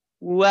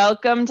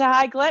Welcome to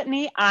High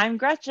Gluttony. I'm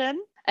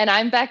Gretchen. And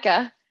I'm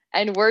Becca,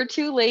 and we're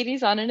two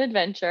ladies on an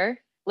adventure.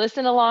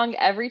 Listen along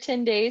every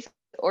 10 days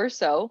or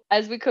so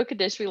as we cook a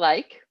dish we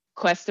like,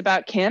 Quest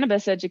about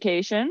cannabis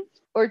education,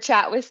 or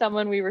chat with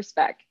someone we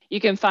respect. You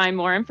can find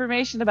more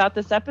information about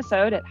this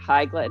episode at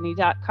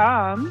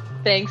highgluttony.com.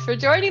 Thanks for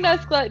joining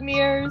us,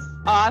 Gluttoneers.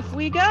 Off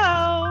we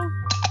go.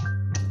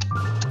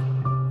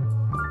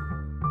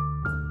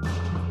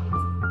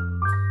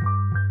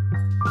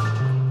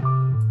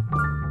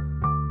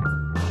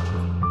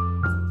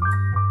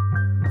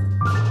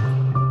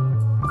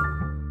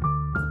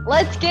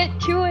 Let's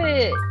get to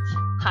it.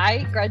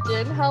 Hi,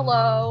 Gretchen.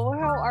 Hello.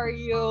 How are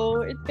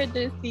you? It's good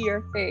to see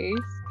your face.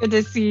 Good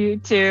to see you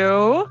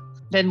too.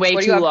 Been way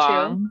too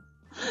long.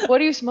 What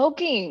are you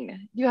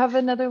smoking? You have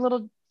another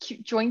little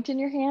cute joint in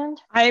your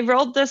hand? I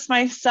rolled this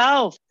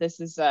myself. This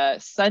is a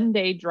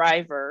Sunday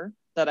Driver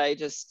that I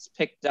just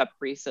picked up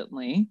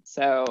recently.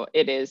 So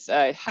it is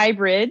a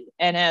hybrid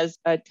and has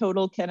a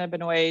total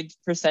cannabinoid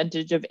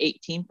percentage of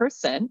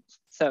 18%.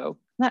 So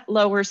that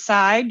lower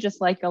side,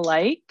 just like a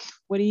like.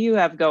 What do you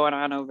have going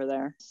on over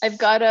there? I've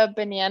got a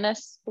banana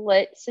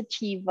split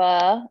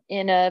sativa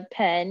in a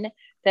pen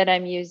that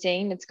I'm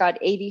using. It's got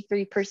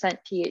 83%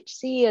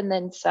 THC and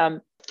then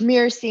some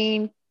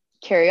myrcene,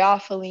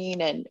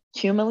 caryophyllene, and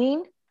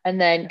turmaline,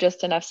 and then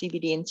just enough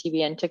CBD and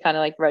TBN to kind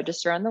of like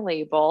register on the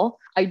label.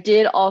 I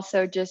did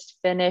also just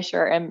finish,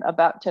 or am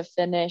about to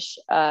finish,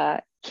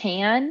 a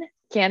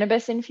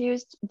cannabis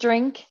infused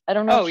drink. I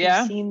don't know if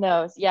you've seen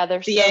those. Yeah, they're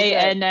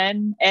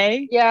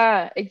CANNA.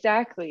 Yeah,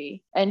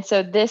 exactly. And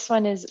so this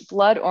one is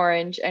blood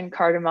orange and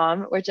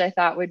cardamom, which I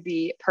thought would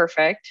be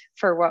perfect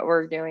for what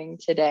we're doing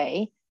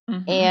today.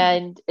 Mm-hmm.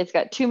 And it's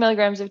got 2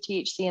 milligrams of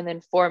THC and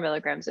then 4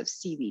 milligrams of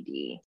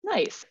CBD.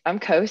 Nice. I'm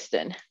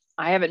coasting.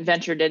 I haven't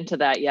ventured into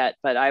that yet,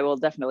 but I will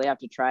definitely have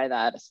to try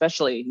that,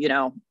 especially,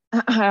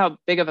 how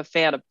big of a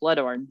fan of blood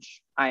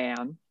orange I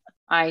am.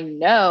 I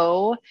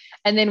know.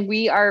 And then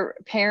we are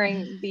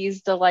pairing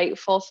these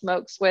delightful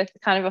smokes with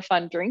kind of a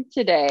fun drink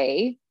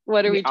today.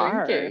 What are we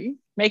drinking?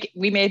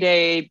 We made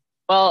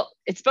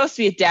it's supposed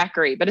to be a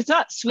daiquiri, but it's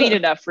not sweet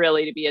enough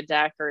really to be a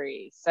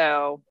daiquiri.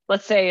 So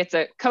let's say it's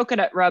a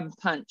coconut rum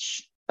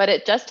punch. But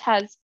it just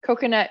has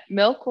coconut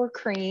milk or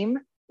cream,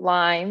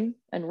 lime,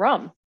 and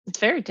rum. It's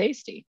very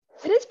tasty.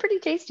 It is pretty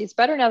tasty. It's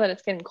better now that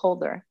it's getting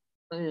colder.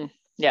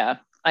 Yeah,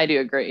 I do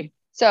agree.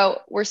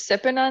 So we're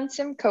sipping on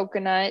some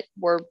coconut.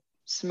 We're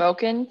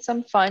smoking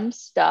some fun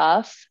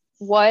stuff.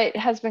 What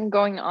has been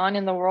going on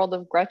in the world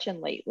of Gretchen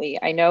lately?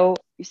 I know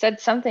you said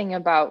something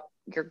about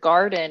your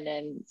garden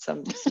and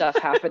some stuff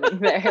happening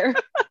there.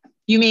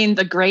 You mean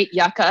the great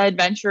yucca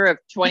adventure of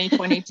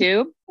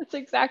 2022? That's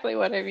exactly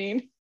what I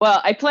mean.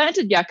 Well, I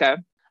planted yucca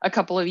a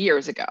couple of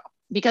years ago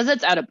because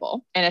it's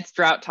edible and it's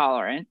drought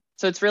tolerant.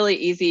 So it's really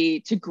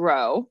easy to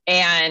grow,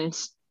 and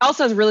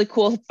also has a really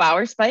cool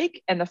flower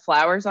spike, and the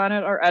flowers on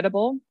it are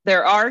edible.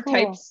 There are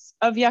types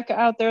of yucca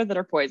out there that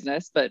are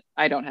poisonous, but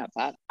I don't have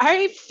that.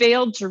 I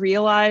failed to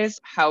realize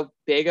how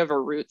big of a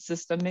root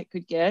system it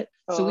could get.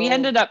 So we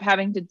ended up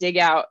having to dig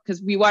out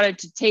because we wanted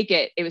to take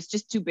it. It was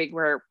just too big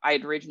where I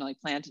had originally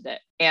planted it.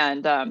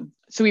 And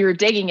so we were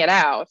digging it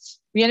out.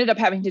 We ended up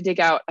having to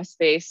dig out a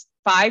space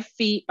 5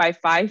 feet by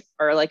 5,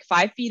 or like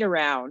 5 feet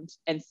around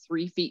and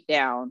 3 feet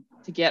down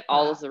to get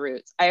all of the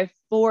roots. I have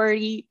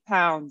 40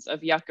 pounds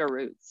of yucca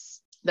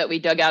roots that we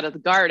dug out of the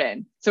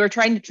garden. So we're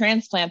trying to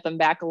transplant them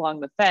back along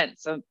the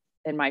fence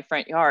in my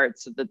front yard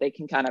so that they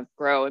can kind of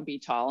grow and be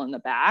tall in the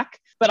back.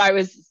 But I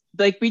was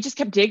like, we just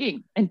kept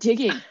digging and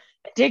digging,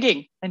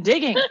 digging and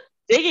digging,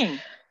 digging.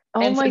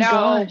 Oh my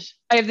gosh.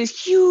 I have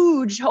this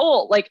huge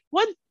hole.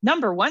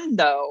 Number one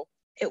though,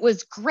 it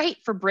was great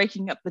for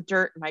breaking up the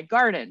dirt in my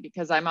garden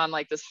because I'm on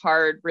like this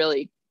hard,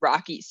 really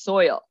rocky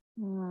soil.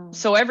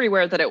 So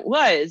everywhere that it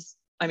was,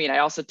 I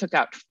also took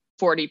out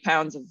 40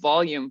 pounds of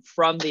volume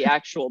from the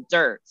actual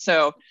dirt.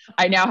 So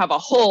I now have a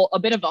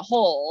bit of a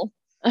hole,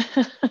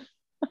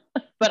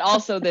 but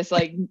also this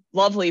like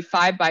lovely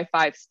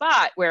 5x5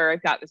 spot where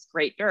I've got this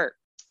great dirt.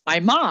 My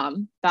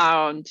mom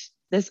found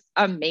this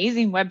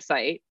amazing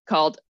website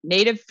called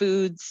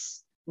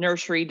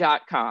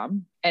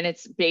nativefoodsnursery.com, and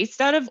it's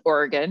based out of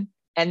Oregon.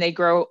 And they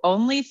grow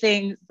only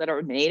things that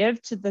are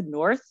native to the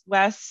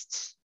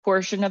Northwest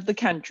portion of the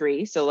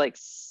country. So like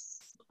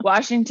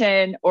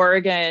Washington,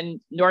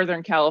 Oregon,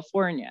 Northern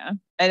California.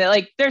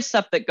 And there's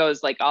stuff that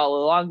goes like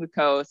all along the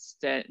coast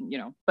and,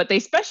 but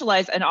they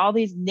specialize in all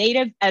these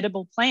native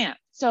edible plants.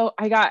 So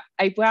I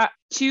bought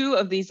 2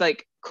 of these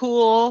like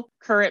cool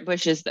currant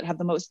bushes that have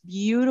the most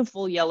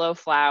beautiful yellow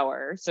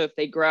flower. So if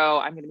they grow,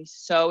 I'm going to be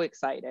so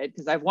excited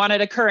because I've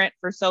wanted a currant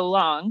for so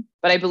long.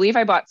 But I believe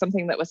I bought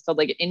something that was called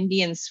like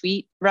Indian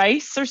sweet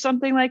rice or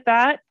something like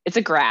that. It's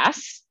a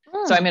grass.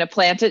 So I'm going to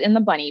plant it in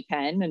the bunny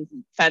pen and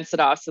fence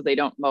it off so they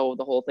don't mow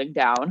the whole thing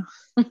down.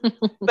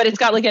 But it's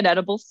got like an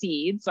edible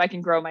seed, so I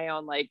can grow my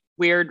own like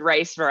weird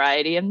rice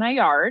variety in my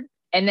yard.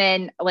 And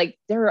then like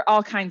there are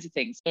all kinds of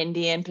things.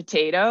 Indian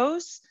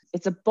potatoes.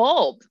 It's a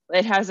bulb.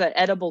 It has an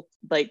edible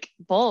like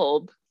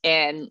bulb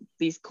and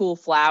these cool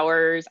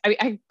flowers. I mean,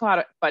 I bought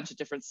a bunch of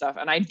different stuff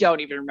and I don't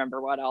even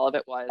remember what all of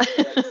it was.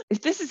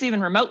 If this is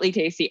even remotely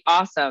tasty,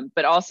 awesome.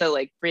 But also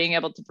like being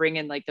able to bring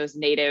in like those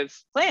native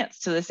plants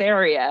to this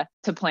area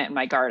to plant in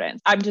my garden.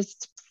 I'm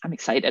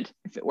excited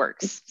if it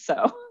works.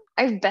 So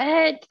I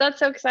bet that's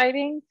so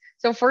exciting.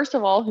 So first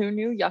of all, who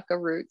knew yucca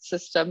root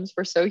systems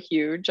were so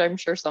huge? I'm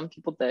sure some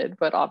people did,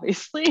 but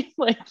obviously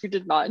like you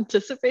did not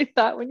anticipate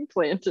that when you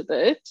planted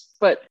it.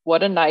 But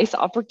what a nice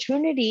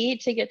opportunity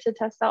to get to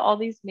test out all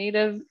these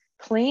native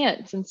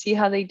plants and see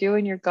how they do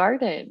in your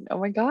garden. Oh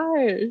my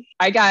gosh.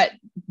 I got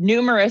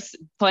numerous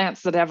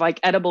plants that have like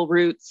edible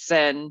roots,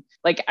 and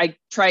like I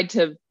tried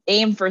to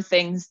aim for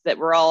things that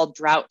were all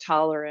drought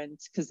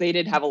tolerant because they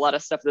did have a lot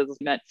of stuff that was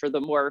meant for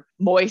the more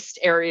moist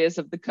areas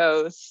of the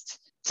coast.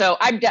 So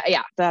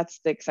that's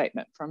the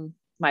excitement from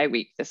my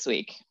week this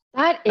week.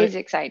 That is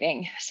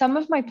exciting. Some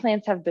of my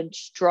plants have been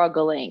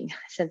struggling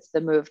since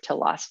the move to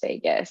Las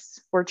Vegas.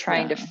 We're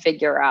trying to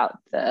figure out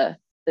the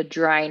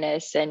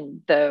dryness,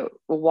 and the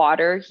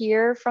water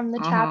here from the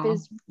tap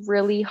is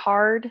really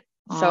hard.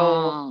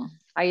 So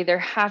I either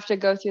have to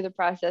go through the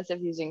process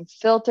of using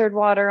filtered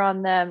water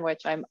on them,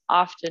 which I'm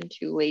often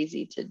too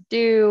lazy to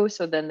do.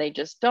 So then they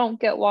just don't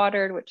get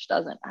watered, which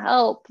doesn't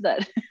help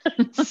that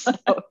it's so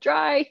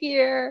dry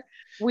here.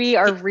 We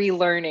are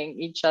relearning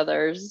each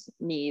other's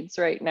needs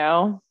right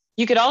now.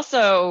 You could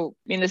also,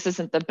 I mean, this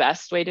isn't the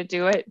best way to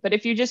do it, but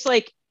if you just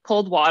like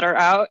cold water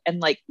out and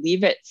like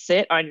leave it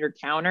sit on your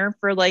counter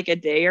for like a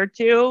day or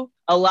two,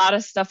 a lot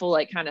of stuff will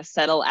like kind of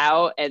settle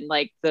out and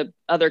like the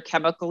other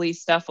chemically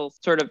stuff will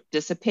sort of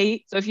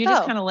dissipate. So if you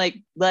just kind of like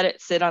let it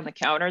sit on the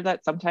counter,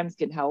 that sometimes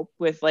can help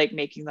with like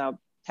making the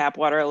tap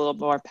water a little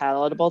more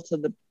palatable to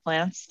the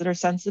plants that are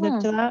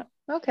sensitive to that.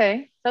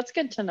 Okay, that's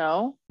good to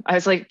know. I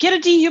was like, get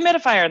a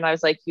dehumidifier. And I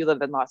was like, you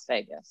live in Las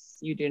Vegas.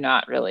 You do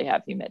not really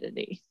have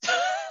humidity.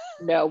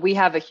 No, we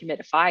have a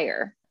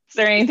humidifier. Is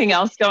there anything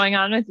else going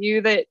on with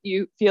you that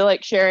you feel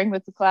like sharing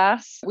with the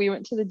class? We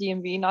went to the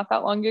DMV not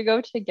that long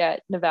ago to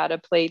get Nevada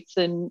plates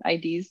and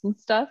IDs and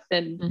stuff.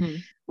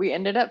 And we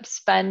ended up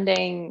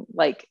spending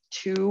like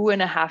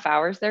 2.5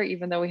 hours there,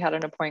 even though we had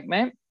an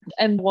appointment.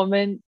 And the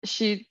woman,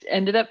 she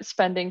ended up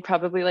spending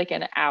probably like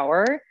an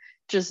hour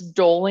just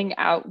doling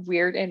out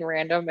weird and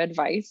random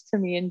advice to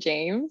me and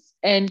James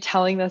and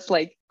telling us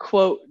like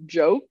quote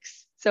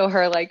jokes. So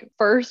her like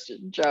first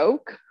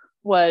joke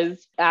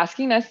was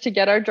asking us to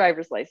get our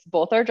driver's license,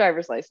 both our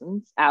driver's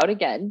license out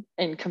again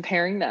and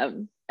comparing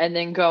them, and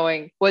then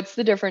going, what's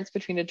the difference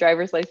between a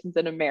driver's license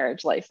and a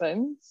marriage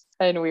license?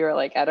 And we were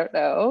like, I don't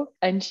know.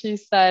 And she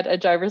said a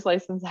driver's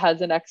license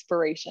has an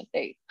expiration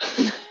date.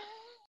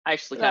 I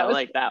actually kind of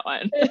like that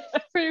one.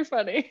 It's pretty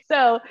funny.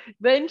 So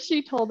then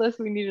she told us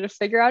we needed to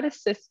figure out a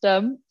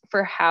system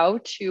for how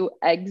to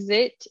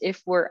exit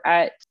if we're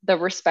at the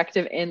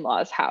respective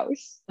in-laws'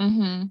 house.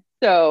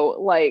 So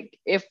like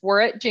if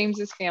we're at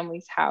James's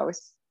family's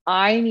house,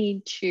 I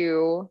need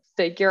to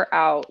figure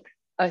out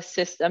a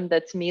system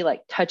that's me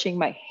like touching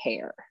my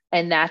hair.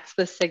 And that's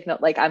the signal.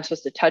 Like I'm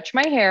supposed to touch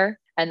my hair,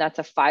 and that's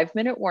a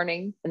 5-minute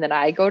warning. And then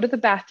I go to the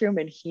bathroom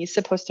and he's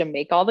supposed to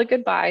make all the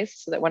goodbyes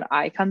so that when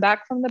I come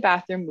back from the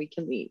bathroom, we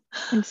can leave.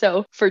 And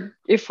so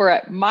if we're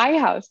at my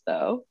house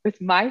though,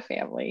 with my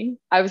family,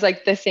 I was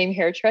like the same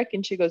hair trick.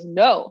 And she goes,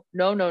 no.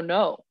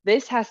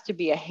 This has to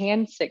be a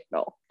hand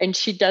signal. And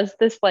she does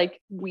this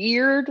like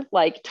weird,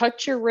 like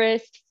touch your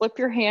wrist, flip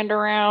your hand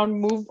around,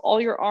 move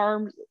all your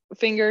arms,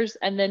 fingers,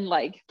 and then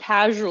like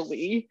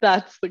casually,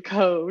 that's the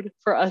code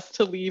for us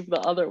to leave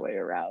the other way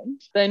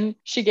around. Then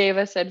she gave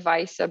us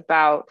advice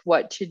about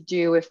what to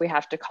do if we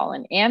have to call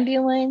an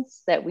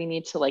ambulance, that we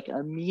need to like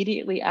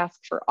immediately ask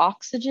for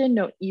oxygen.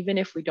 No, even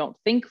if we don't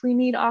think we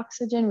need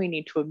oxygen, we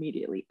need to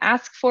immediately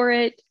ask for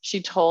it.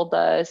 She told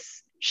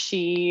us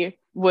she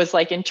was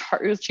like in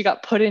charge, she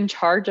got put in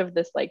charge of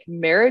this like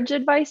marriage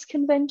advice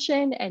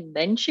convention, and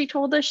then she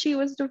told us she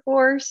was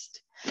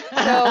divorced.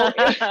 So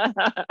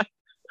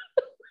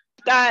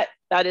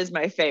that is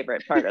my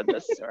favorite part of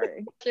this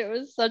story. It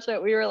was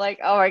we were like,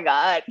 oh my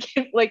God,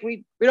 like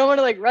we don't want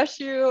to like rush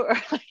you or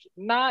like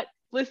not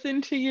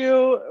listen to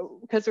you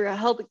because we're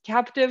held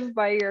captive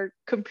by your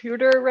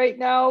computer right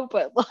now,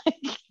 but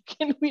like,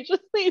 can we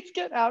just please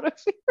get out of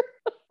here?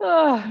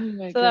 Oh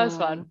so God. That was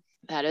fun.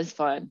 That is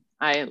fun.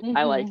 I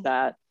like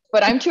that.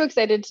 But I'm too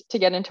excited to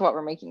get into what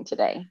we're making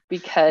today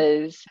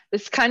because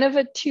it's kind of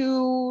a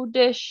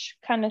 2-dish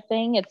kind of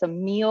thing. It's a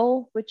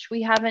meal, which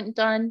we haven't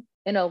done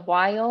in a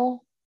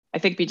while. I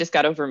think we just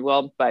got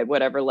overwhelmed by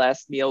whatever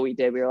last meal we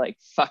did. We were like,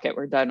 fuck it,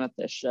 we're done with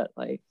this shit.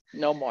 Like,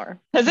 no more.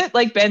 Has it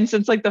like been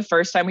since like the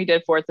first time we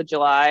did 4th of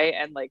July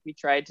and like we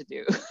tried to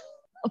do?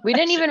 We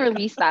didn't even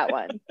release that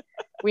one.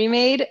 We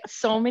made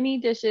so many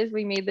dishes.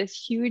 We made this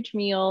huge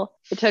meal.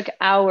 It took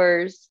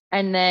hours,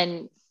 and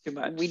then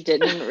we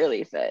didn't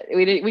release it.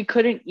 We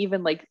couldn't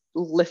even like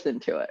listen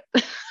to it.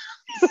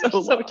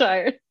 So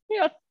tired.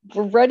 Yeah.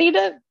 We're ready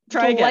to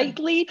Try again.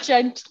 Lightly,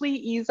 gently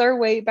ease our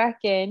way back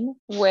in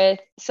with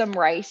some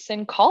rice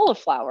and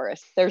cauliflower.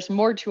 There's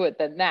more to it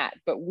than that,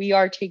 but we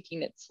are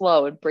taking it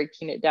slow and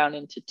breaking it down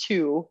into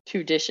two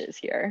dishes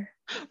here.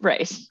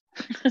 Right.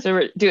 So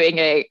we're doing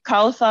a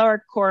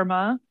cauliflower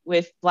korma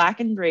with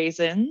blackened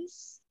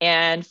raisins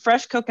and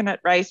fresh coconut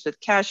rice with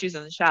cashews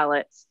and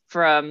shallots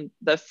from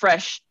the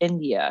Fresh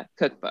India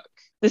cookbook.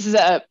 This is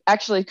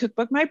actually a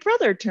cookbook my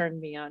brother turned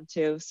me on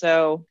to.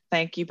 So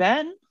thank you,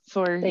 Ben,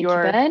 for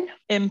your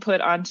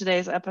input on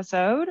today's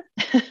episode.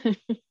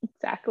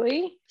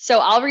 Exactly. So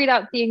I'll read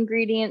out the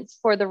ingredients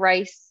for the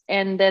rice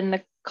and then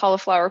the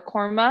cauliflower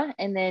korma,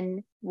 and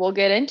then we'll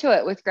get into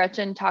it with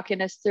Gretchen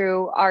talking us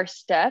through our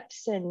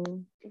steps,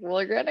 and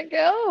we're gonna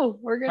go.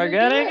 We're gonna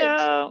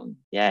go.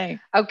 Yay.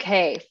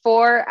 Okay,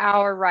 for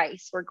our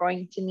rice, we're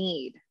going to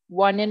need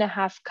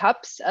 1.5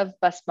 cups of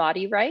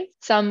basmati rice,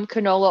 some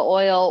canola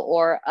oil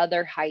or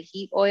other high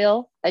heat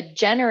oil, a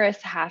generous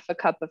 1/2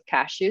 cup of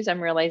cashews.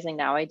 I'm realizing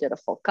now I did a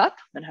full cup.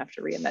 I'm gonna have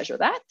to remeasure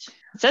that.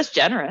 It says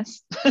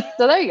generous.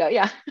 So there you go.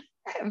 Yeah,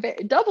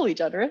 doubly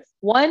generous.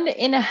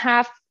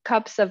 1.5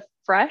 cups of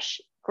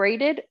fresh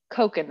grated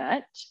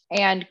coconut.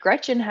 And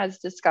Gretchen has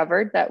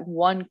discovered that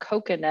 1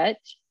 coconut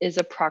is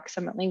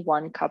approximately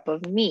 1 cup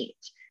of meat.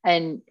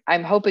 And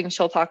I'm hoping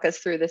she'll talk us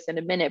through this in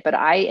a minute, but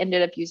I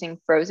ended up using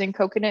frozen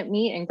coconut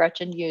meat and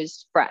Gretchen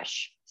used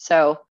fresh.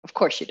 So of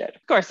course you did.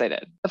 Of course I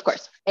did. Of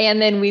course.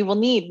 And then we will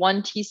need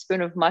 1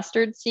 teaspoon of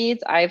mustard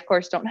seeds. I, of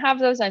course, don't have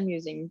those. I'm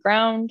using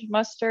ground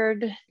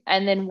mustard.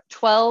 And then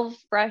 12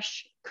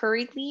 fresh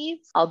curry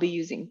leaves. I'll be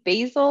using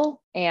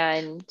basil,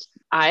 and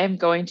I am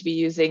going to be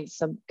using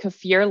some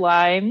kaffir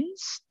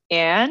limes.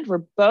 And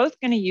we're both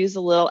going to use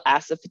a little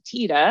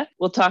asafoetida.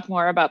 We'll talk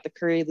more about the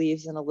curry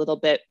leaves in a little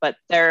bit, but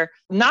they're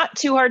not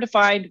too hard to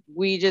find.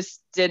 We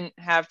just didn't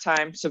have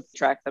time to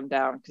track them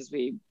down because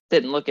we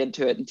didn't look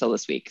into it until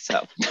this week.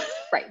 So,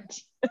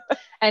 right.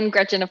 And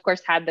Gretchen, of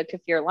course, had the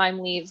kaffir lime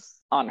leaves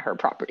on her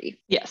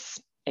property.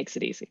 Yes, makes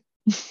it easy.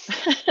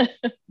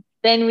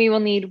 Then we will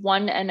need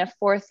 1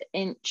 1/4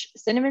 inch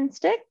cinnamon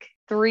stick,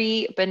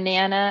 3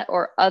 banana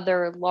or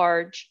other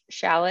large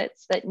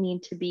shallots that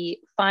need to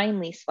be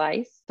finely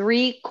sliced,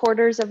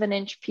 3/4 of an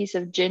inch piece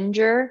of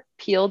ginger,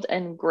 peeled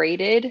and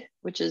grated,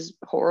 which is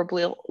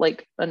horribly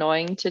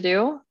annoying to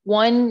do,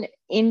 1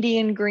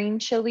 Indian green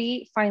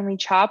chili, finely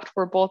chopped.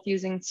 We're both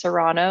using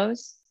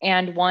serranos,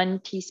 and 1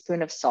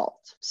 teaspoon of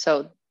salt.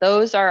 So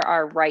those are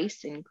our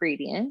rice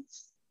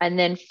ingredients. And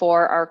then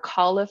for our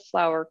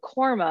cauliflower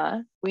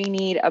korma, we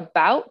need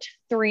about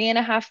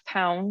 3.5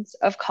 pounds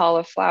of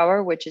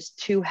cauliflower, which is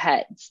 2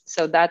 heads.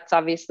 So that's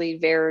obviously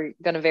going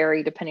to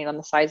vary depending on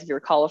the size of your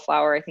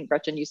cauliflower. I think,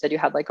 Gretchen, you said you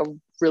had like a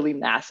really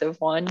massive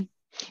one.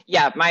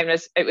 Yeah,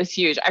 it was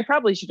huge. I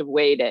probably should have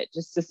weighed it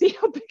just to see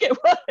how big it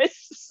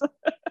was.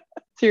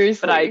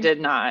 Seriously. But I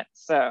did not.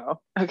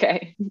 So,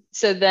 okay.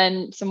 So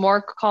then some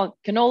more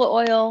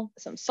canola oil,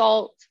 some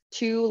salt,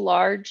 2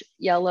 large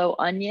yellow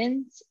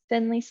onions,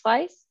 thinly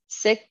sliced,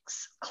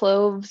 6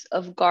 cloves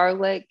of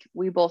garlic.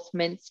 We both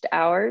minced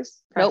ours.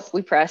 Pressed. Nope,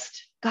 we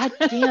pressed. God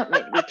damn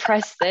it. We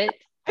pressed it.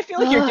 I feel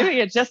like you're doing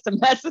it just to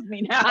mess with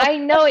me now. I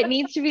know it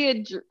needs to be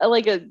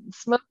a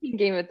smoking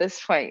game at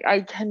this point.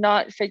 I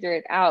cannot figure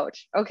it out.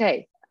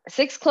 Okay.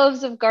 6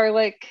 cloves of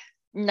garlic,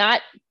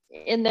 not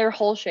in their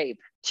whole shape.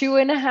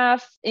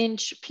 2.5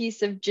 inch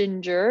piece of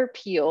ginger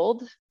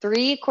peeled,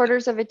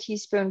 3/4 of a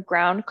teaspoon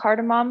ground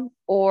cardamom,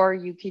 or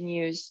you can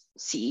use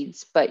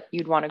seeds, but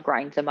you'd want to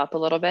grind them up a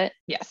little bit.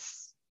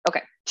 Yes.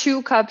 Okay.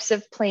 2 cups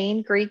of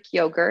plain Greek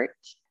yogurt.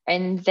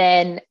 And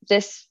then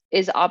this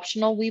is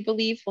optional, we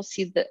believe. We'll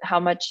see how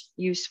much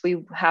use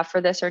we have for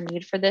this or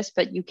need for this,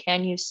 but you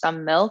can use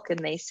some milk, and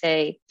they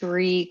say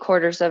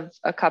 3/4 of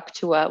a cup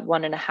to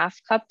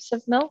 1.5 cups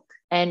of milk.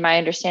 And my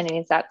understanding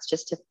is that's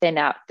just to thin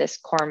out this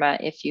korma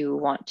if you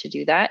want to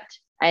do that.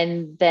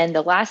 And then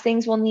the last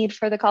things we'll need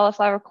for the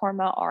cauliflower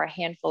korma are a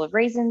handful of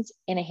raisins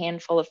and a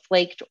handful of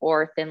flaked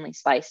or thinly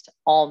sliced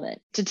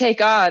almond. To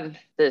take on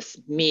this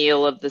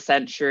meal of the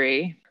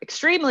century,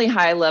 extremely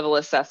high level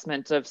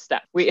assessment of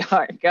steps. We've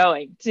got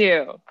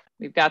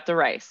the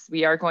rice.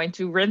 We are going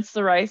to rinse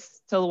the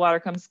rice till the water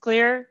comes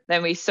clear.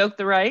 Then we soak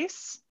the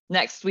rice.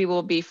 Next, we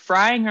will be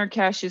frying our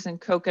cashews and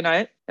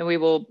coconut, and we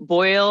will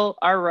boil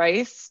our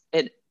rice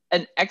in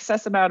an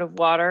excess amount of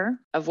water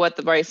of what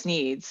the rice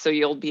needs. So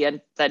you'll be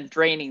then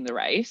draining the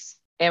rice.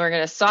 And we're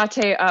going to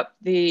saute up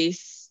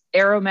these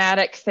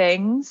aromatic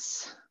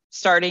things,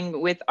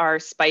 starting with our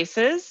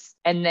spices.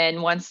 And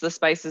then once the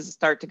spices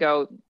start to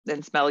go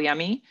and smell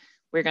yummy,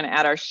 we're going to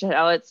add our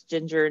shallots,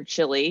 ginger, and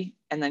chili,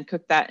 and then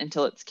cook that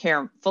until it's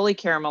fully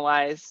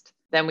caramelized.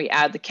 Then we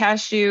add the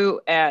cashew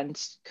and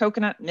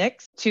coconut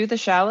mix to the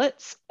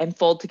shallots and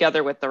fold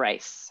together with the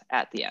rice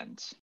at the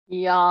end.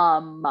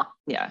 Yum.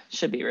 Yeah,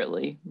 should be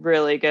really,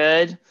 really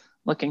good.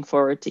 Looking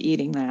forward to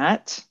eating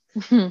that.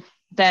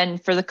 Then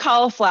for the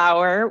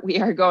cauliflower, we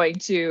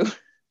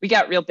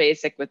got real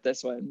basic with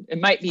this one.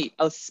 It might be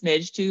a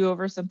smidge too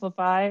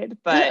oversimplified,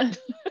 but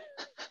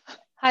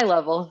high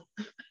level.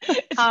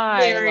 It's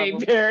very,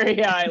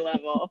 very high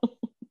level.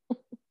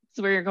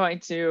 So we're going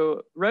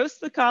to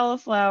roast the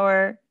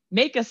cauliflower,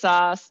 make a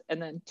sauce,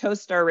 and then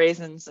toast our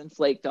raisins and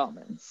flaked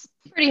almonds.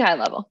 Pretty high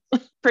level.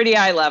 Pretty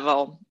high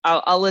level.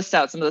 I'll list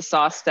out some of the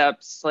sauce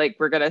steps. Like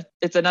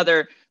it's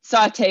another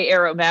saute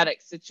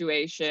aromatic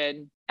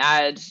situation.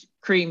 Add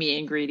creamy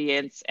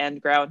ingredients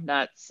and ground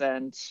nuts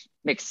and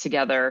mix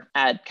together.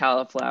 Add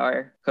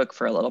cauliflower. Cook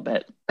for a little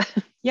bit.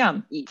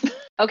 Yum. Eat.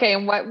 Okay,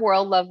 and what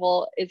world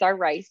level is our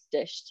rice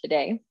dish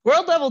today?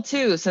 World level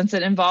 2, since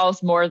it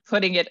involves more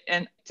putting it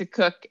in to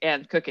cook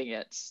and cooking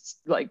it,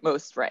 like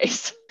most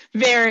rice.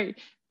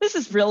 This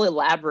is real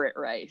elaborate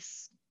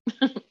rice.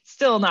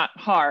 Still not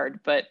hard,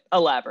 but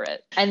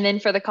elaborate. And then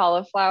for the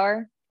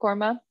cauliflower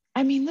korma?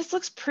 I mean, this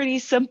looks pretty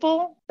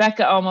simple.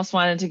 Becca almost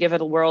wanted to give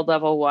it a world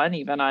level 1,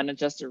 even on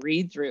just a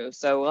read through.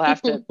 So we'll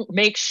have to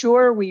make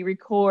sure we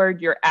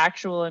record your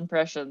actual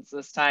impressions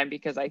this time,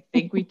 because I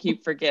think we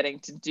keep forgetting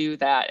to do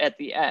that at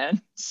the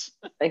end.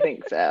 I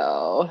think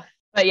so.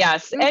 But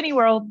yes, any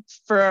world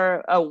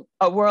for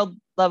a world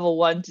level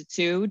 1 to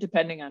 2,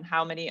 depending on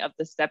how many of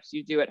the steps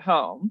you do at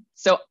home.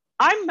 So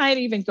I might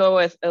even go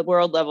with a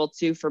world level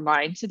 2 for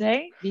mine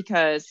today,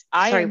 because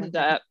I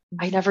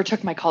never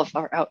took my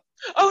cauliflower out.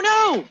 Oh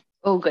no!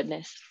 Oh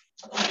goodness.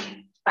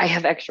 I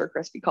have extra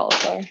crispy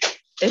cauliflower.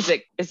 Is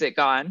it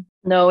gone?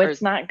 No,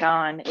 it's not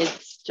gone.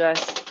 It's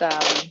just it's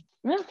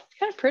kind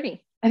of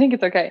pretty. I think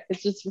it's okay.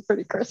 It's just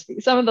pretty crispy.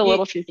 Some of the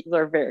little pieces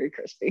are very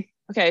crispy.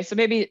 Okay, so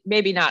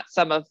maybe not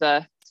some of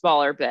the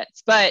smaller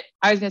bits, but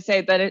I was going to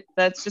say that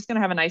that's just going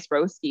to have a nice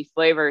roasty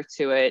flavor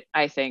to it.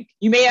 I think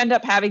you may end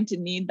up having to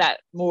need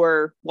that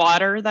more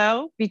water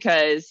though,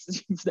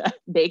 because that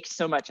baked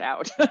so much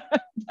out.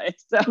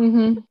 So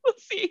we'll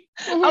see.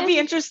 I'll be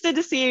interested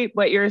to see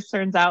what yours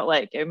turns out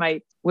like. I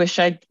might wish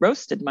I'd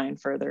roasted mine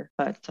further,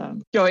 but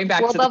going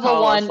back to the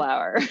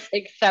cauliflower.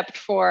 Except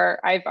for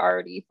I've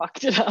already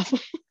fucked it up.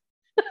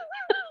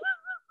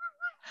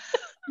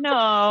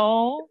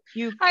 No,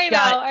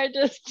 I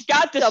just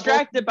got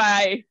distracted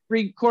by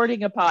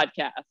recording a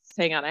podcast.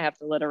 Hang on, I have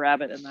to let a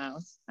rabbit in the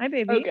house. Hi,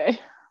 baby. Okay.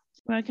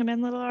 Want to come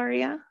in, little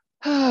Aria?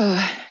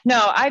 No,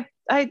 I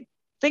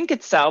think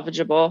it's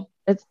salvageable.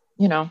 It's,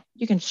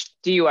 you can,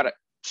 do you want to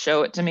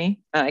show it to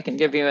me? And I can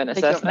give you an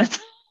assessment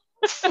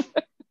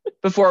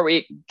before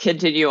we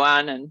continue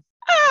on. And,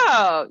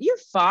 you're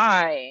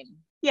fine.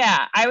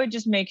 Yeah, I would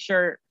just make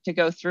sure to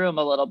go through them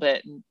a little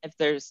bit. And if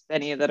there's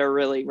any that are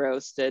really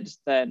roasted,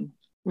 then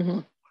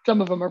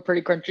some of them are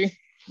pretty crunchy.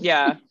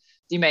 Yeah,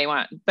 you may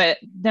want, but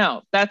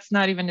no, that's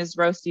not even as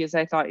roasty as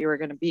I thought you were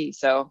going to be.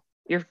 So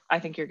I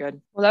think you're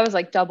good. Well, that was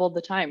like double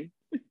the time.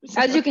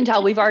 As you can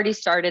tell, we've already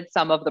started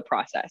some of the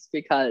process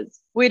because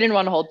we didn't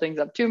want to hold things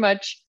up too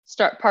much.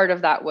 Part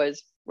of that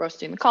was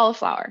roasting the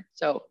cauliflower.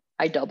 So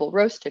I double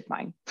roasted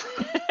mine.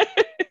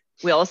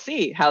 We'll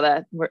see how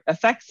that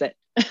affects it.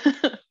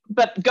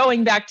 But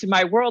going back to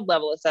my world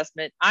level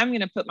assessment, I'm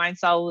going to put mine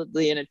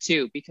solidly in a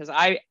 2, because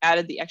I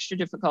added the extra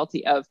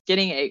difficulty of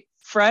getting a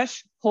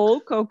fresh whole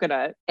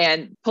coconut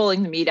and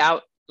pulling the meat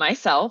out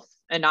myself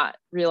and not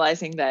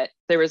realizing that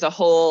there was a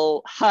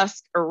whole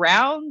husk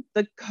around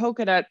the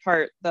coconut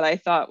part that I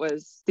thought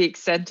was the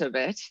extent of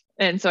it.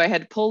 And so I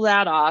had to pull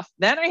that off.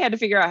 Then I had to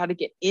figure out how to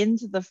get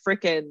into the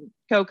frickin'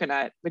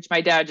 coconut, which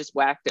my dad just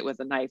whacked it with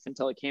a knife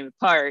until it came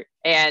apart.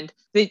 And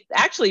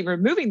actually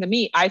removing the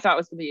meat, I thought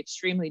was going to be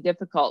extremely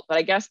difficult. But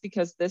I guess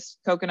because this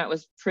coconut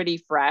was pretty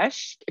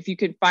fresh, if you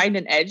could find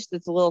an edge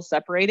that's a little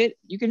separated,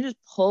 you can just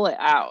pull it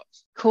out.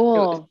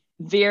 Cool.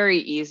 Very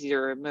easy to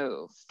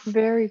remove.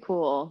 Very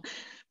cool.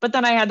 But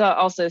then I had to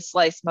also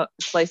slice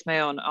my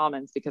own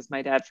almonds because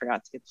my dad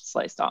forgot to get the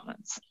sliced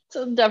almonds.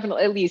 So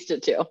definitely at least a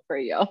 2 for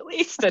you. At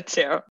least a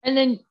 2. And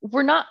then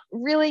we're not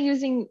really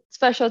using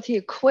specialty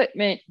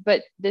equipment,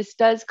 but this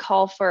does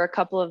call for a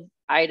couple of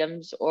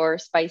items or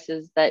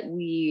spices that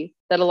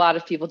a lot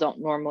of people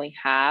don't normally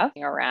have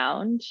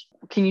around.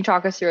 Can you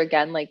talk us through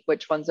again, like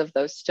which ones of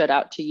those stood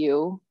out to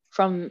you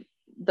from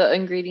the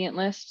ingredient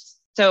lists?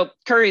 So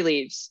curry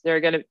leaves,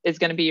 is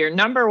going to be your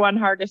number 1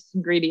 hardest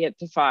ingredient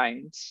to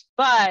find.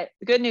 But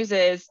the good news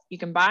is you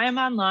can buy them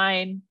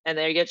online and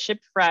they get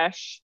shipped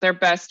fresh. They're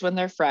best when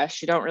they're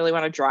fresh. You don't really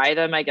want to dry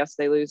them. I guess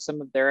they lose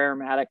some of their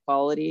aromatic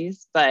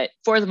qualities. But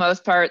for the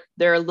most part,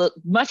 they're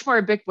much more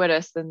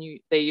ubiquitous than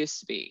they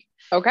used to be.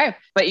 Okay.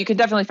 But you can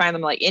definitely find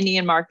them like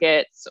Indian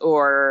markets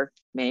or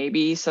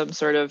maybe some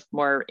sort of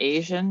more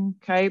Asian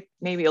type,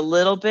 maybe a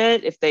little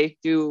bit if they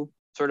do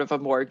sort of a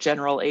more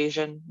general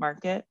Asian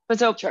market. But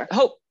so sure.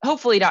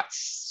 Hopefully not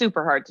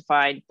super hard to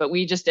find, but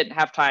we just didn't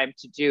have time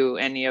to do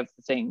any of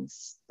the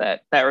things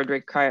that would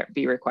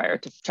be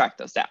required to track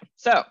those down.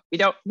 So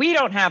we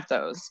don't have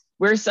those.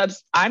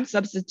 I'm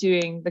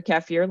substituting the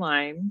kaffir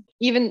lime.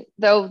 Even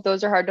though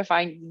those are hard to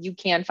find, you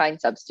can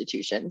find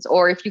substitutions,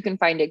 or if you can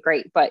find it,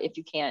 great. But if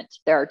you can't,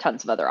 there are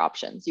tons of other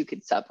options you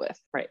could sub with.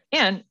 Right.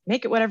 And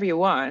make it whatever you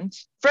want.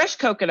 Fresh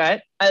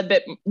coconut, a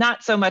bit,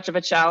 not so much of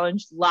a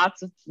challenge.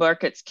 Lots of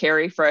markets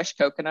carry fresh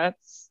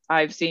coconuts.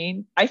 I've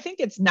seen. I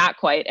think it's not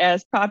quite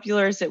as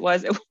popular as it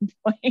was at one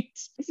point.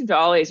 I seem to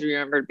always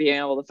remember being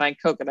able to find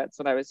coconuts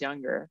when I was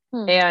younger.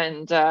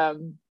 And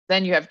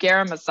Then you have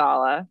garam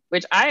masala,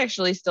 which I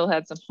actually still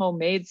had some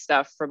homemade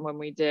stuff from when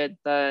we did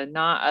the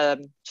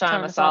chana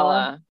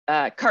masala,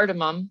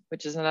 cardamom,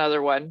 which is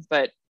another one,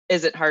 but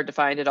isn't hard to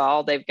find at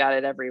all. They've got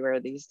it everywhere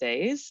these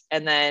days.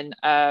 And then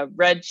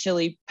red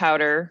chili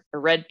powder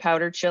or red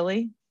powder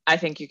chili. I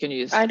think you can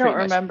use. I don't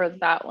remember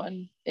that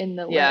one in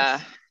the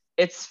list.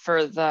 It's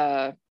for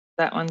that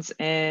one's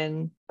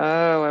in.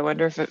 Oh, I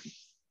wonder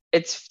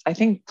if I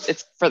think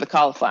it's for the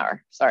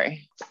cauliflower.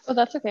 Sorry. Oh,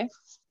 that's okay.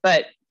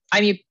 But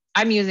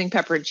I'm using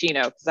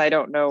pepperoncino because I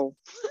don't know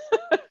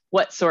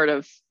what sort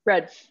of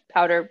red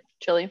powder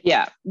chili.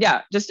 Yeah.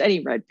 Just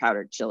any red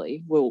powdered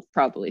chili will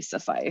probably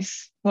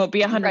suffice. Won't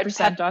be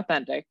 100%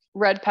 authentic.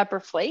 Red pepper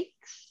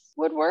flakes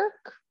would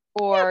work,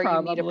 or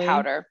you need a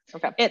powder.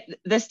 Okay.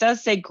 This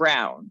does say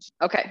ground.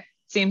 Okay.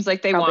 Seems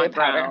like they want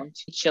ground.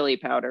 Chili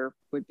powder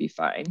would be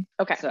fine.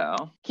 Okay. So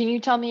can you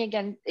tell me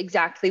again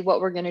exactly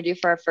what we're going to do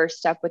for our first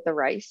step with the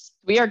rice?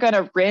 We are going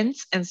to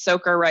rinse and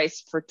soak our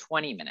rice for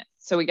 20 minutes.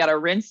 So we got to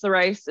rinse the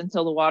rice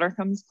until the water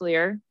comes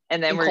clear.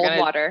 And then we're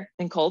going to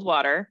in cold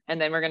water.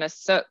 And then we're going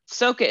to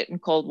soak it in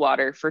cold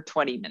water for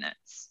 20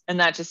 minutes. And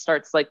that just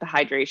starts like the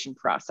hydration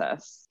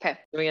process. Okay.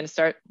 Are we going to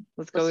start?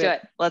 Let's do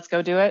it. Let's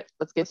go do it.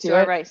 Let's get to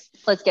our rice.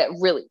 Let's get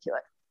really to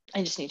it.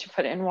 I just need to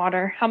put it in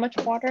water. How much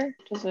water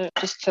does it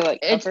just to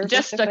like cover? It's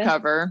just to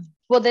cover.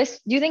 Well, do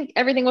you think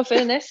everything will fit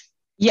in this?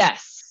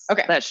 Yes.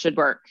 Okay. That should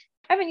work.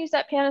 I haven't used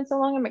that pan in so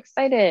long. I'm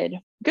excited.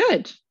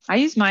 Good. I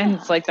use mine.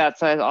 It's like that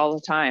size all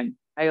the time.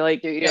 I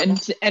like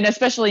and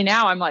especially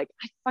now I'm like,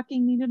 I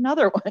fucking need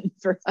another one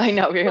for I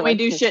know when we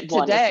do shit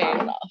today.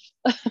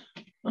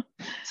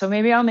 So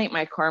maybe I'll make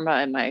my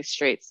korma and my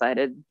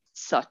straight-sided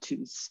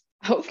sautés.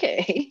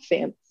 Okay,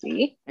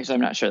 fancy. Actually,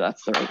 I'm not sure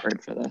that's the right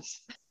word for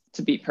this.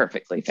 To be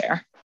perfectly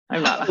fair,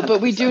 I'm not. But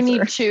we do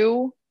need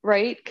two,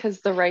 right? Because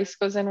the rice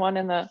goes in one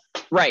and the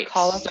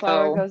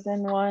cauliflower goes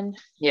in one.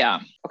 Yeah.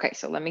 Okay,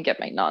 so let me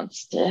get my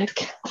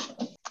nonstick.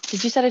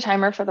 Did you set a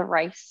timer for the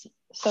rice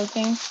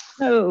soaking?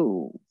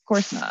 No, of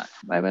course not.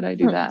 Why would I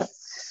do that?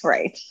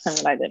 Right. I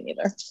mean, I didn't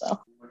either. So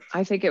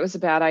I think it was a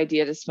bad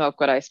idea to smoke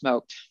what I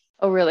smoked.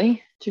 Oh,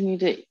 really? Do you need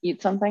to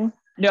eat something?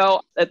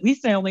 No, at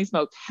least I only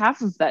smoked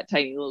half of that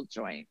tiny little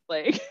joint.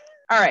 Like,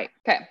 all right.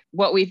 Okay.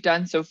 What we've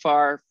done so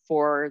far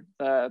for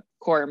the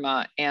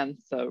korma and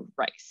the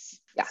rice.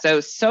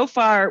 Yeah. So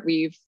far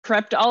we've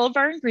prepped all of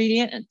our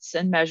ingredients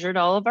and measured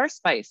all of our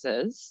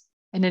spices.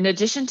 And in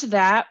addition to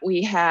that,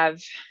 we have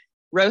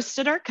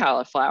roasted our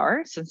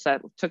cauliflower, since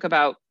that took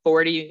about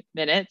 40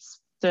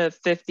 minutes to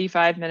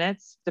 55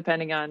 minutes,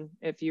 depending on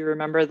if you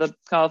remember the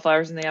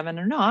cauliflower's in the oven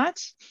or not.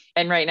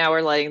 And right now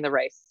we're letting the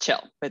rice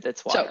chill with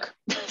its water.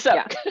 Soak.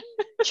 Yeah.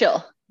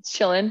 Chill. It's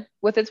chilling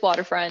with its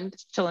water friend.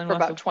 Chilling for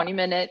about 20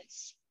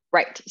 minutes.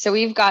 Right. So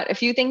we've got a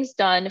few things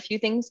done, a few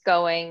things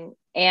going.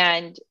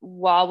 And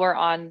while we're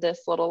on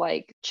this little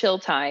like chill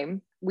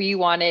time, we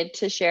wanted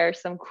to share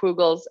some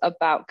kugels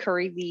about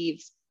curry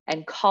leaves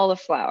and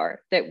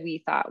cauliflower that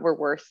we thought were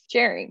worth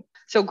sharing.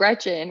 So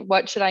Gretchen,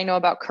 what should I know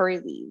about curry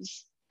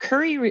leaves?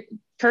 Curry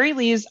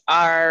leaves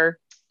are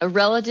a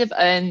relative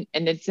and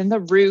it's in the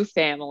rue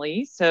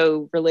family.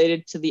 So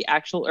related to the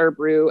actual herb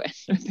rue.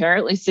 And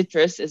apparently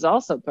citrus is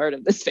also part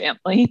of this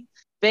family,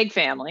 big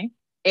family.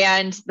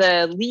 And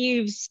the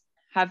leaves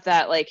have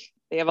that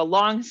they have a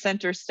long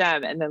center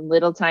stem and then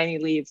little tiny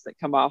leaves that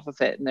come off of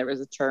it. And there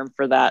was a term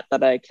for that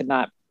I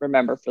cannot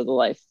remember for the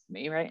life of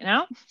me right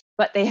now.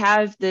 But they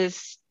have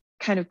this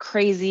kind of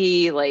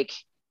crazy,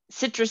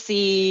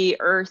 citrusy,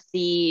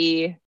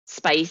 earthy,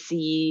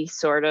 spicy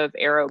sort of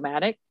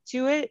aromatic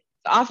to it.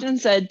 It's often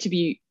said to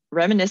be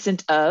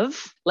reminiscent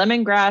of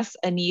lemongrass,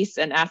 anise,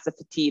 and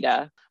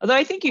asafoetida. Although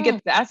I think you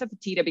get the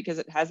asafoetida because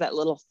it has that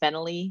little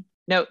fennelly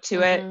note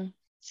to it.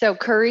 So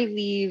curry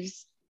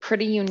leaves,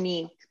 pretty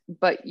unique,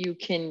 but you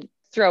can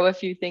throw a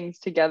few things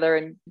together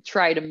and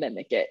try to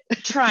mimic it.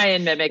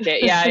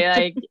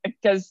 Yeah.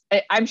 Because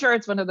I'm sure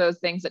it's one of those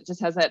things that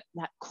just has that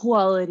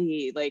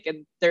quality,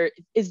 and there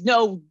is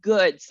no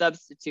good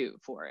substitute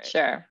for it.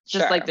 Sure.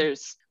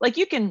 There's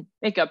you can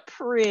make a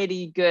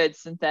pretty good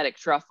synthetic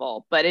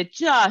truffle, but it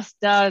just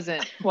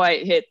doesn't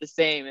quite hit the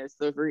same as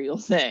the real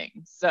thing.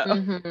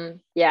 So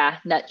yeah,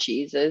 nut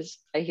cheeses.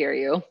 I hear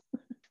you.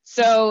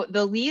 So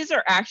the leaves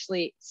are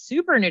actually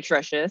super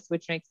nutritious,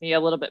 which makes me a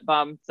little bit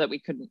bummed that we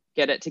couldn't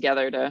get it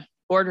together to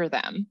order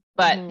them.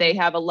 But they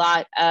have a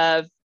lot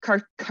of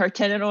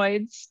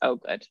carotenoids. Oh,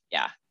 good.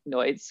 Yeah.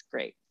 Noids.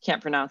 Great.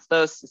 Can't pronounce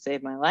those to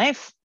save my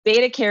life.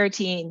 Beta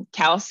carotene,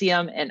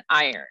 calcium, and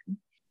iron.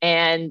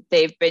 And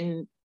they've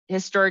been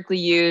historically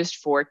used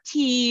for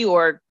tea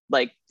or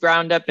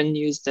ground up and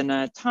used in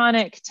a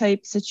tonic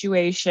type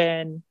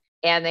situation.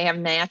 And they have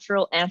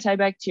natural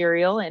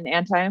antibacterial and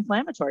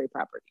anti-inflammatory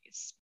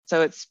properties.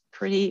 So it's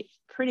pretty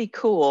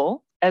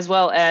cool, as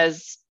well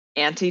as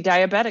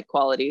anti-diabetic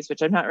qualities,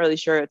 which I'm not really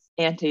sure it's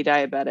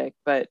anti-diabetic,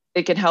 but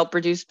it can help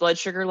reduce blood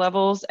sugar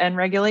levels and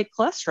regulate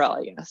cholesterol,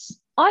 I guess.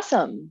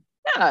 Awesome.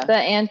 Yeah. The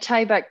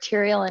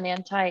antibacterial and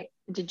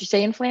did you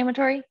say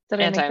inflammatory? Did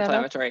I make that up?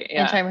 Anti-inflammatory,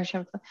 yeah.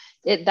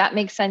 Anti-inflammatory. That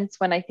makes sense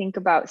when I think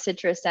about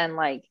citrus and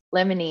like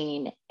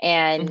limonene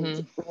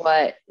and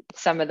what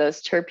some of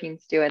those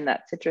terpenes do in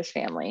that citrus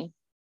family.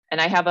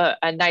 And I have a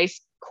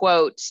nice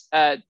quote.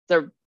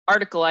 The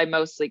article I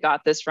mostly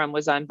got this from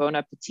was on Bon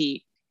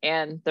Appetit,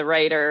 and the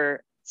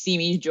writer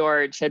Simi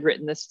George had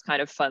written this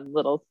kind of fun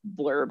little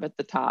blurb at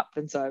the top.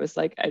 And so I was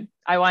like,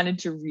 I wanted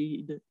to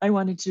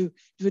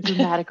do a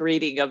dramatic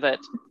reading of it.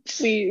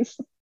 Please.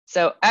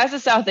 So as a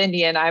South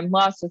Indian, I'm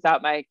lost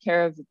without my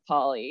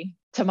Karavipali,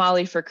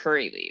 tamale for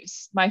curry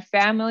leaves. My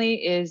family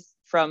is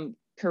from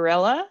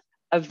Kerala,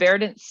 a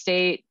verdant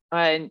state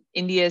on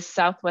India's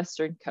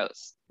southwestern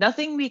coast.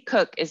 Nothing we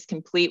cook is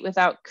complete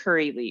without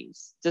curry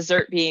leaves,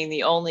 dessert being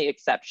the only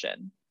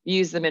exception. We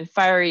use them in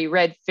fiery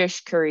red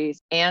fish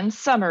curries and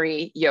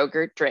summery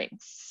yogurt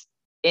drinks,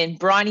 in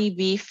brawny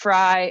beef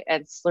fry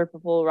and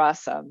slurpable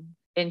rasam,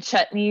 in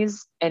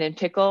chutneys and in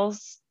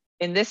pickles.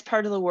 In this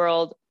part of the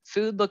world,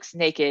 food looks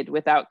naked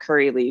without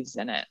curry leaves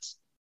in it.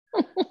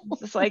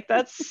 It's like,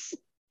 that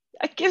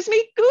gives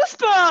me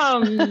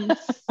goosebumps.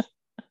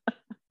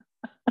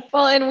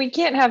 Well, and we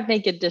can't have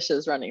naked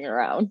dishes running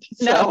around.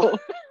 So. No.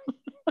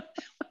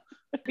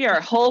 We are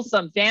a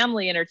wholesome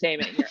family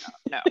entertainment here.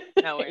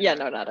 No. Yeah,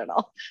 no, not at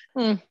all.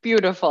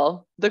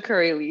 Beautiful. The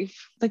curry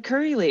leaf. The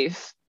curry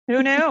leaf.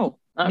 Who knew?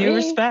 New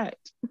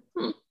respect.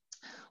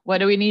 What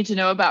do we need to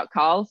know about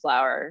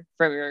cauliflower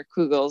from your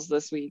Kugels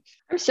this week?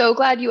 I'm so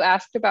glad you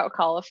asked about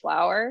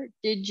cauliflower.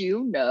 Did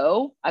you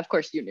know? Of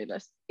course you knew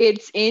this.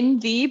 It's in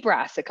the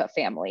Brassica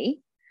family,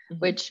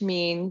 which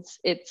means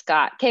it's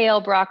got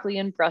kale, broccoli,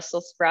 and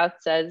Brussels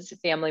sprouts as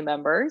family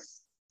members.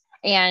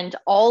 And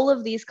all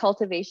of these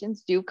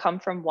cultivations do come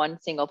from one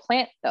single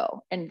plant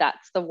though, and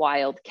that's the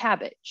wild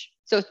cabbage.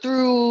 So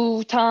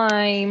through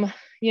time,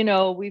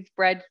 we've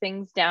bred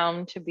things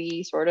down to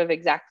be sort of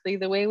exactly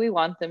the way we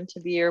want them to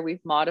be, or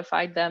we've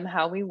modified them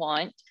how we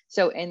want.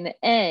 So in the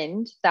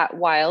end, that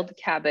wild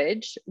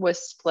cabbage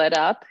was split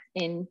up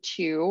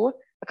into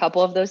a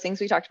couple of those things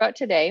we talked about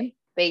today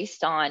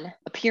based on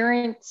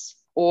appearance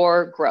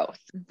or growth.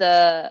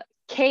 The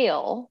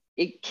kale,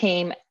 it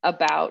came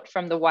about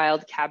from the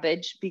wild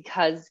cabbage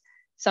because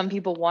some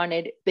people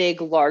wanted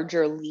big,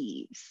 larger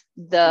leaves.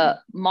 The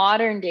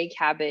modern day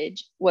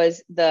cabbage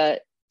was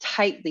the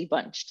tightly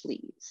bunched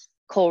leaves.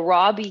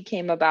 Kohlrabi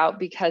came about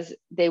because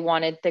they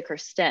wanted thicker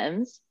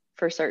stems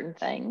for certain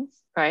things.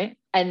 Right.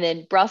 And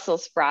then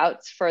Brussels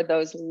sprouts for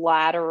those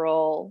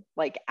lateral,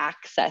 like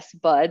access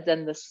buds,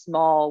 and the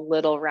small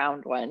little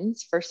round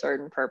ones for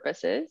certain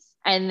purposes.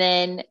 And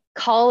then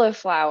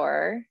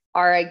cauliflower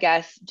are, I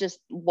guess, just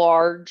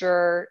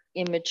larger,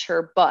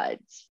 immature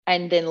buds.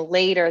 And then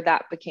later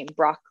that became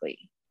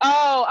broccoli.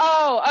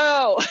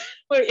 Oh.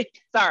 Wait,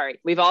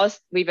 sorry.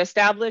 We've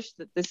established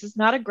that this is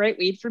not a great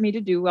weed for me to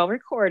do while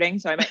recording.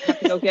 So I might have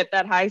to go get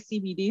that high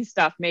CBD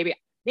stuff. Maybe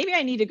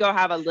I need to go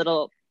have a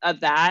little of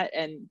that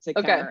and to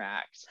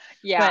counteract.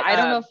 Yeah, but, I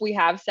don't know if we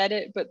have said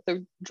it, but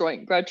the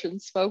joint Gretchen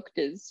smoked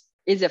is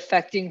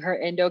affecting her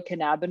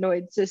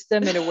endocannabinoid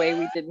system in a way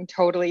we didn't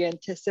totally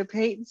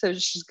anticipate. So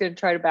she's going to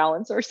try to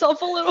balance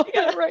herself a little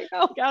bit right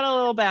now. Got a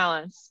little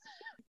balance.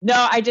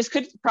 No, I just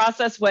couldn't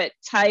process what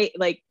tight,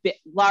 like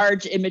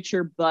large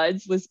immature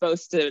buds was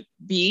supposed to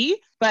be.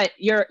 But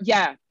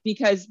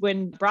because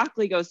when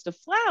broccoli goes to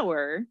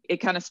flower, it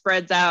kind of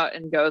spreads out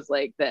and goes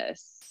like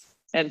this.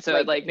 And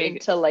so like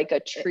into like a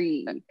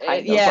tree.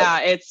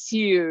 It's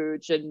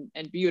huge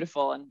and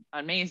beautiful and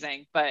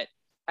amazing. But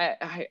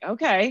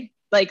okay.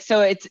 Like,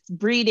 so it's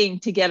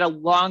breeding to get a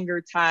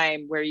longer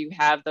time where you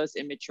have those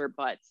immature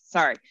buds.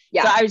 Sorry.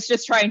 Yeah. So I was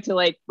just trying to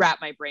like wrap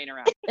my brain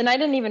around it. And I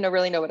didn't even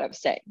really know what I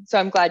was saying. So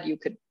I'm glad you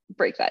could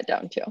break that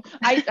down too.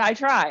 I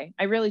try.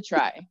 I really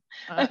try.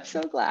 I'm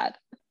so glad.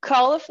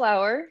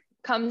 Cauliflower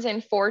comes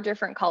in 4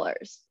 different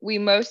colors. We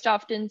most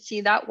often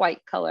see that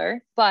white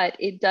color, but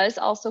it does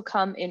also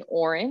come in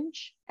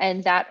orange.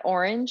 And that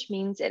orange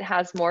means it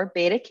has more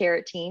beta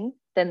carotene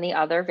than the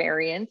other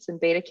variants. And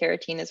beta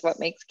carotene is what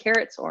makes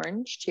carrots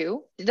orange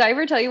too. Did I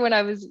ever tell you when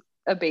I was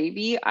a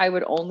baby, I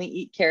would only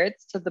eat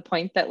carrots to the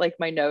point that like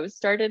my nose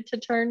started to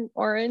turn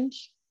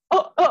orange?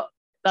 Oh,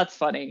 that's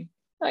funny.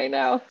 I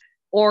know.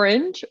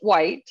 Orange,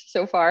 white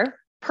so far,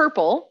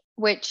 purple,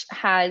 which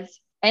has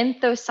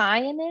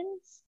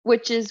anthocyanins,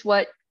 which is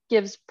what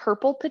gives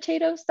purple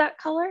potatoes that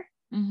color.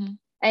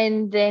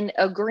 And then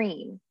a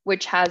green,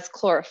 which has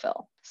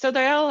chlorophyll. So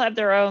they all have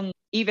their own,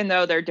 even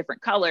though they're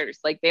different colors,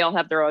 like they all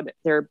have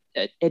their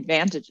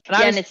advantages.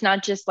 And it's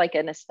not just like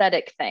an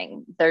aesthetic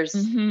thing. There's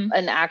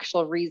an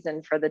actual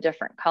reason for the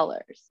different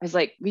colors. I was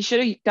like, we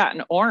should have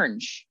gotten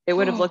orange. It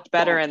would have looked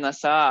better in the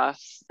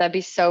sauce. That'd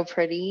be so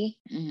pretty.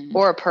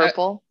 Or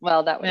purple.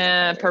 Well, that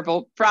would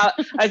purple. I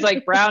was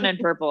like, brown and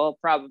purple,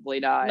 probably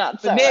not.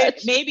 Not so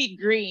much. Maybe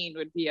green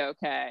would be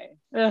okay.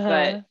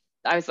 But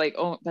I was like,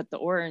 oh, but the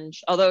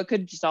orange, although it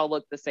could just all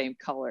look the same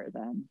color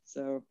then.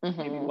 So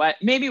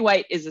maybe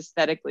white is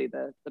aesthetically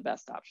the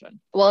best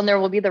option. Well, and there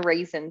will be the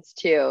raisins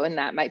too. And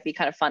that might be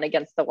kind of fun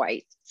against the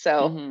white.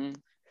 So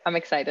I'm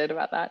excited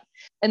about that.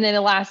 And then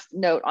a last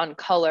note on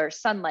color,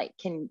 sunlight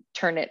can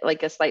turn it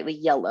like a slightly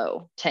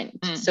yellow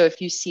tint. So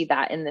if you see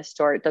that in the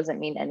store, it doesn't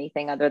mean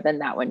anything other than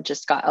that one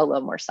just got a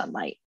little more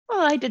sunlight.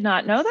 Well, I did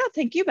not know that.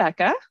 Thank you,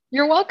 Becca.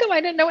 You're welcome.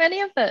 I didn't know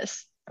any of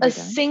this. A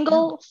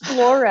single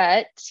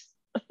floret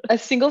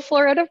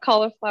of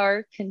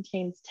cauliflower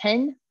contains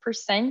 10%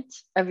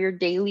 of your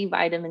daily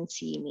vitamin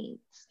C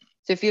needs.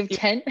 So if you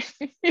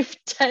have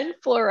 10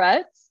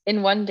 florets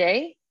in one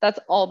day, that's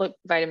all the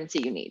vitamin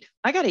C you need.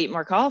 I got to eat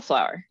more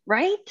cauliflower.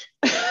 Right?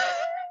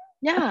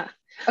 Yeah.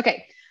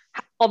 Okay.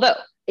 Although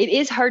it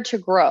is hard to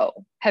grow.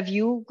 Have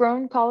you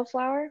grown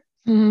cauliflower?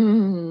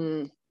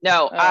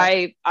 No,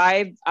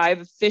 I've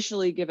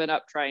officially given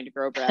up trying to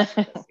grow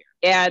brassica this year.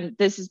 And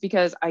this is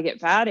because I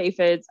get bad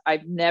aphids.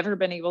 I've never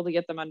been able to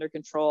get them under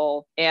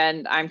control.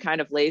 And I'm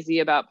kind of lazy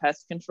about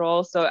pest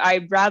control. So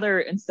I'd rather,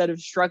 instead of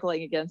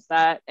struggling against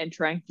that and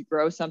trying to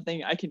grow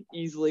something I can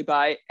easily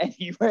buy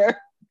anywhere.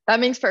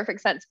 That makes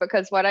perfect sense,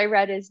 because what I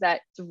read is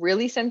that it's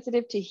really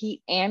sensitive to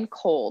heat and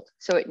cold.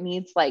 So it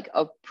needs like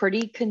a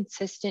pretty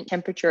consistent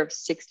temperature of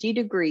 60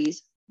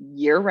 degrees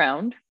year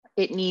round.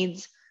 It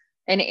needs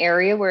an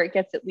area where it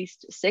gets at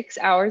least 6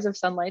 hours of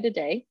sunlight a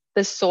day.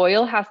 The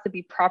soil has to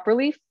be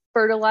properly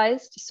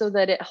fertilized so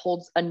that it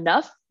holds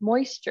enough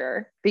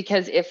moisture,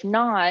 because if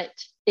not,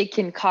 it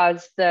can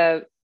cause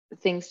the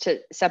things to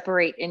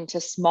separate into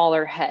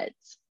smaller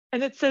heads.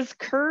 And it says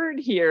curd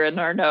here in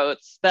our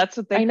notes. That's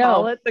what they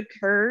call it, the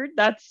curd.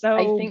 That's so.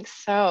 I think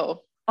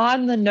so.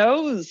 On the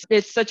nose.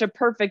 It's such a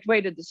perfect way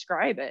to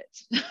describe it.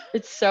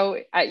 It's so,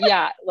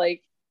 yeah,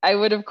 like I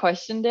would have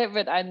questioned it,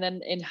 but and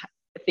then in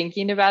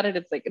thinking about it,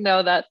 it's like,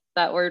 no,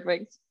 that word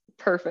makes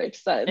perfect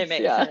sense. It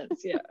makes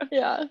sense. Yeah.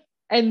 Yeah.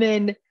 And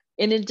then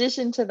in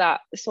addition to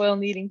that, the soil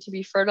needing to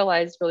be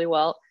fertilized really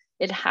well,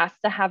 it has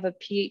to have a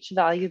pH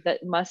value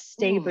that must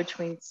stay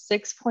between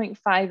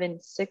 6.5 and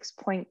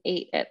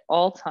 6.8 at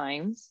all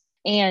times.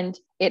 And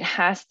it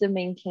has to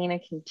maintain a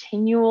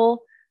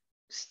continual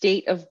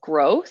state of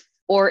growth,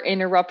 or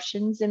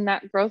interruptions in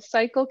that growth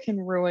cycle can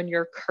ruin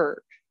your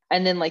curd.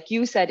 And then, like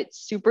you said, it's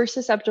super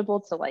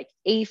susceptible to like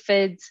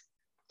aphids,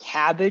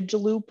 cabbage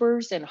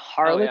loopers, and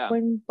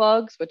harlequin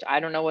bugs, which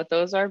I don't know what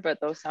those are,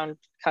 but those sound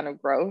kind of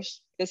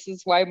gross. This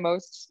is why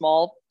most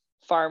small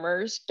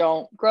farmers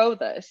don't grow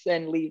this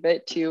and leave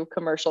it to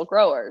commercial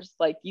growers.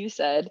 Like you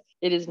said,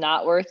 it is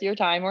not worth your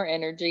time or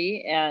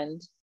energy,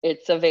 and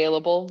it's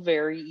available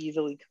very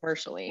easily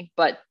commercially.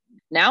 But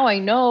now I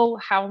know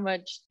how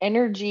much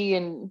energy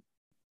and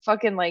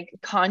fucking like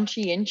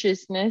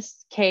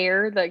conscientiousness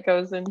care that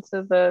goes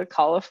into the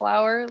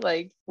cauliflower.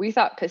 Like, we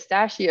thought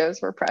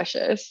pistachios were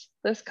precious.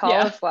 This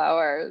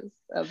cauliflower is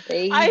a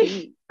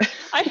baby.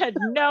 I had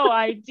no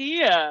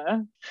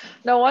idea.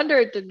 No wonder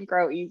it didn't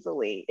grow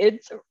easily.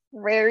 It's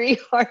very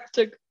hard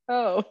to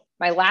grow.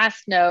 My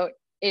last note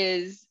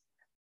is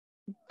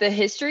the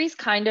history is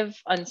kind of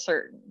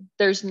uncertain.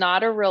 There's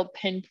not a real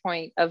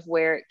pinpoint of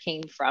where it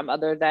came from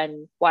other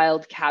than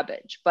wild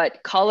cabbage,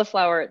 but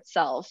cauliflower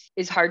itself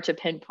is hard to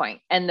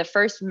pinpoint. And the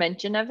first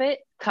mention of it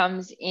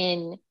comes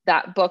in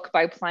that book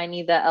by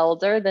Pliny the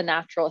Elder, The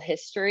Natural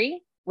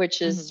History,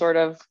 which is sort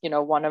of,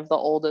 one of the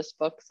oldest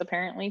books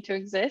apparently to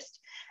exist.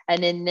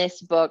 And in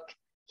this book,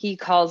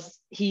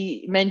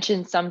 he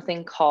mentioned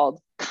something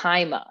called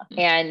chyma,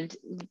 and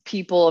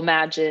people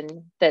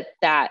imagine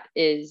that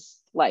is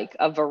like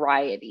a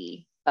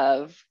variety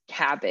of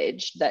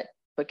cabbage that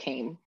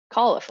became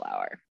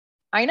cauliflower.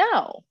 I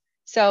know.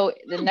 So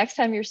the next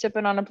time you're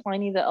sipping on a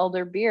Pliny the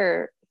Elder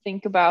beer,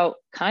 think about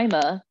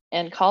chyma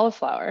and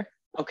cauliflower.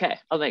 Okay,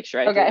 I'll make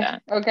sure I do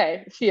that.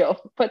 Okay, so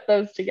put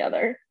those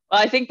together.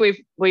 Well, I think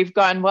we've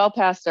gone well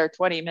past our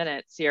 20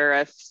 minutes here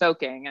of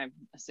soaking, I'm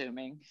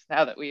assuming,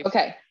 now that we've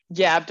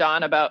jabbed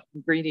on about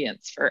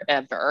ingredients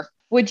forever.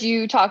 Would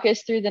you talk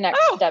us through the next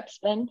steps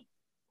then?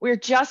 We're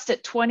just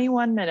at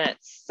 21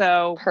 minutes.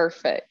 So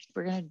perfect.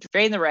 We're going to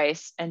drain the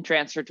rice and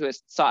transfer to a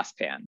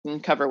saucepan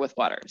and cover with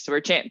water. So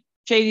we're changing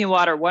the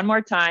water one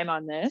more time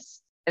on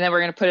this, and then we're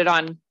going to put it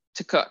on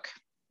to cook.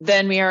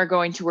 Then we are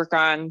going to work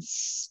on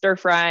stir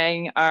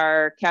frying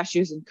our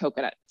cashews and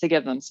coconut to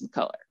give them some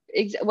color.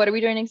 What are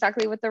we doing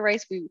exactly with the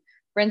rice? We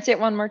rinse it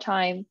one more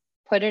time,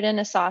 put it in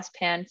a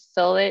saucepan,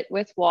 fill it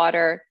with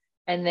water,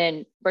 and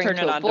then bring it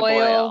to a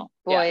boil.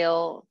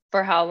 Boil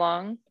for how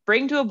long?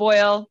 Bring to a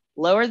boil,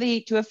 lower the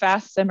heat to a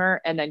fast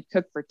simmer, and then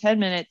cook for 10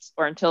 minutes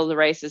or until the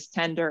rice is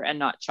tender and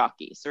not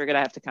chalky. So we're going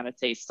to have to kind of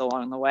taste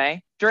along the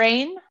way.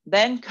 Drain,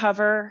 then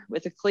cover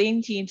with a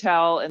clean tea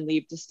towel and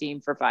leave to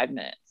steam for 5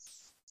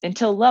 minutes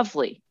until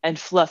lovely and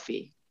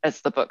fluffy, as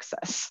the book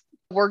says.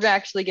 We're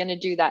actually going to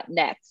do that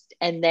next,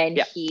 and then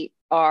heat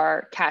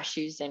our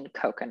cashews and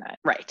coconut.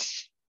 Right.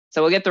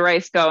 So we'll get the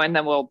rice going,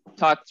 then we'll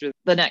talk through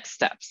the next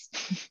steps.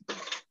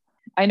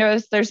 I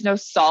noticed there's no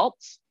salt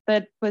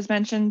that was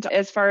mentioned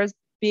as far as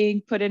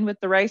being put in with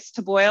the rice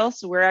to boil.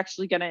 So we're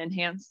actually going to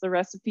enhance the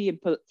recipe and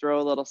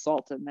throw a little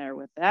salt in there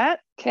with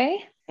that.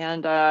 Okay.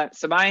 And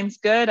so mine's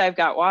good. I've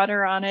got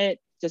water on it.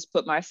 Just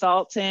put my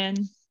salt in,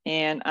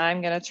 and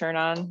I'm going to turn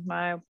on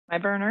my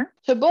burner.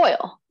 To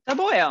boil. To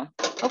boil.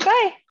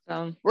 Okay.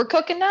 We're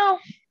cooking now.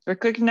 We're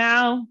cooking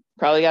now.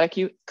 Probably got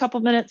a couple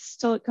minutes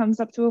till it comes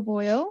up to a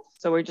boil.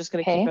 So we're just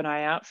going to keep an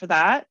eye out for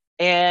that.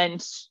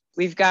 And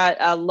we've got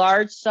a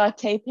large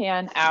saute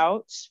pan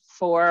out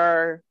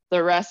for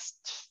the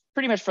rest,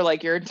 pretty much for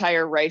like your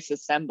entire rice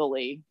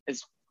assembly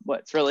is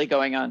what's really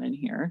going on in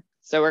here.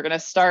 So we're going to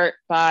start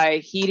by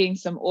heating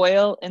some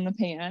oil in the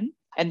pan.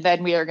 And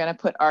then we are going to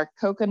put our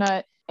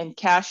coconut and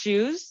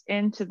cashews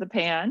into the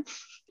pan.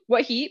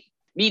 What heat?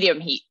 Medium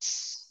heat.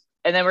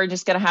 And then we're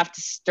just going to have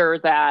to stir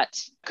that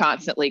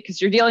constantly because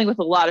you're dealing with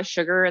a lot of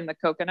sugar in the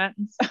coconut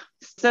and stuff.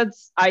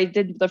 Since I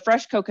did the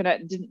fresh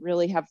coconut and didn't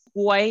really have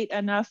quite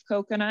enough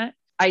coconut,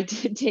 I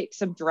did take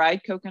some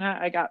dried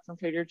coconut I got from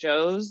Trader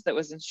Joe's that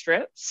was in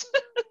strips.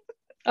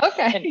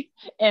 Okay.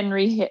 and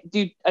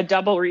do a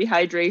double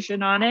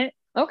rehydration on it.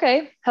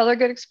 Okay. Hella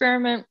good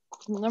experiment.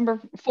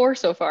 Number 4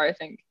 so far, I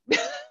think.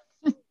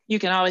 You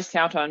can always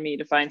count on me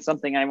to find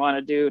something I want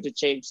to do to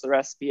change the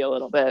recipe a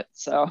little bit.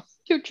 So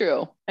too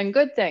true. And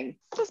good thing.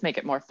 Let's make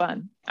it more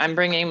fun. I'm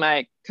bringing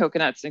my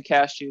coconuts and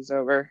cashews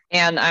over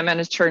and I'm going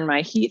to turn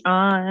my heat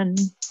on.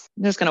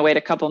 I'm just going to wait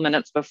a couple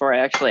minutes before I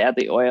actually add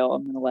the oil.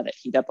 I'm going to let it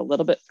heat up a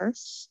little bit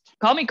first.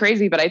 Call me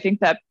crazy, but I think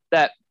that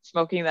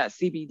smoking that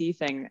CBD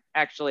thing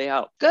actually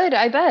helped. Good.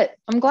 I bet.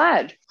 I'm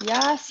glad.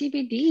 Yeah.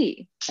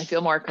 CBD. I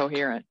feel more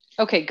coherent.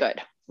 Okay,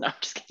 good. No, I'm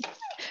just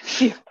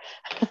kidding.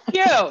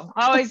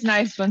 Always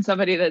nice when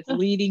somebody that's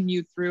leading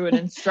you through an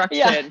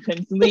instruction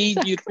can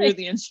lead you through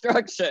the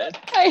instruction.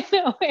 I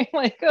know. I'm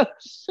like, oh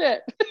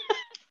shit.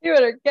 You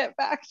better get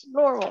back to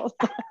normal.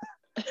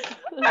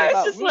 I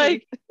was just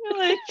like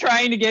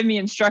trying to give me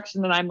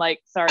instruction and I'm like,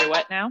 sorry,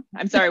 what now?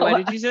 I'm sorry,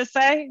 what did you just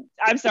say?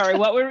 I'm sorry,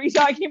 what were we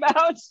talking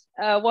about?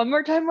 One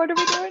more time, what are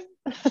we doing?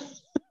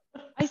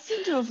 I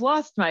seem to have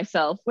lost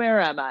myself. Where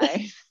am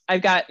I?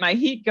 I've got my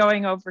heat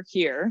going over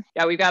here.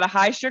 Yeah, we've got a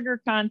high sugar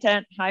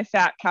content, high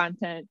fat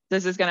content.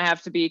 This is going to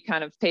have to be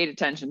kind of paid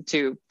attention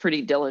to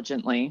pretty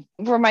diligently.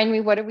 Remind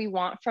me, what do we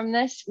want from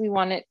this? We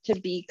want it to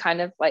be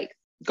kind of like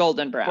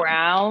golden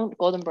brown.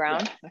 Golden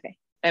brown. Yeah. Okay.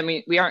 And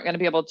we aren't going to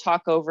be able to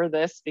talk over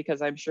this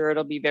because I'm sure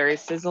it'll be very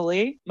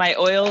sizzly. My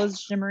oil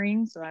is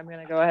shimmering, so I'm going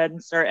to go ahead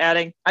and start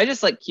adding. I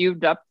just like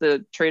cubed up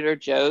the Trader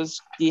Joe's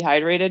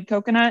dehydrated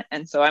coconut.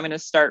 And so I'm going to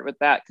start with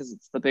that because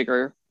it's the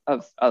bigger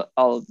of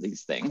all of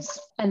these things.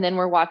 And then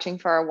we're watching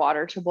for our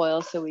water to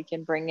boil so we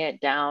can bring it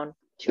down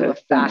to a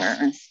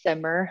fast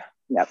simmer.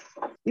 Yep.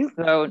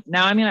 So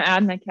now I'm going to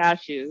add my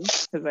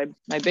cashews because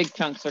my big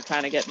chunks are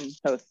kind of getting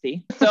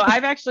toasty. So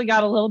I've actually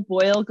got a little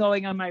boil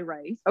going on my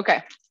rice.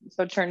 Okay.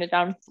 So turn it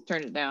down.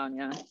 Turn it down.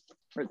 Yeah.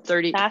 For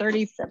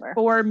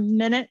 34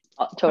 minutes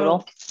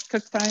total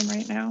cook time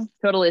right now.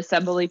 Total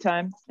assembly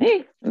time.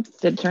 Hey, oops,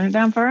 did turn it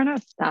down far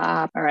enough.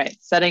 Stop. All right.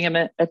 Setting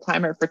a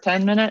timer for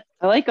 10 minutes.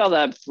 I like all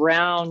the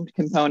brown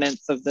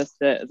components of this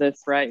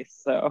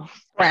rice. So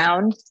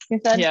brown, you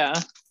said? Yeah.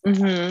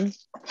 Mm-hmm.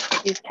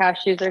 These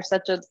cashews are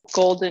such a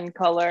golden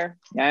color.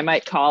 Yeah, I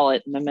might call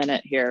it in a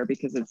minute here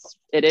because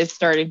it is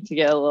starting to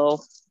get a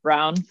little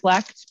brown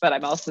flecked, but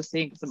I'm also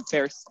seeing some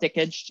fair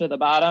stickage to the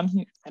bottom.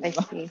 I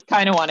see.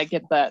 Kind of want to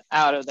get that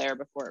out of there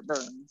before it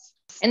burns.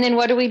 And then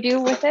what do we do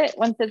with it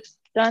once it's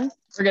done?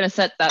 We're going to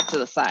set that to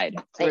the side.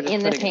 So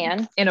in the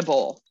pan? In a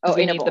bowl. Oh,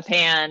 we need the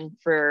pan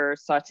for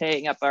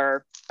sauteing up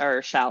our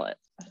shallot.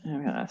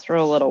 I'm going to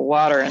throw a little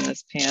water in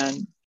this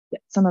pan,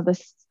 get some of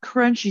this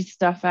crunchy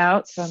stuff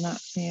out so I'm not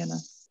seeing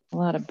a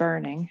lot of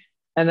burning.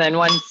 And then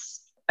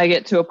once I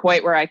get to a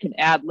point where I can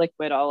add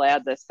liquid, I'll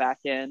add this back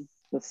in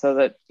just so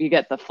that you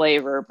get the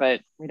flavor,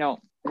 but we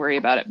don't worry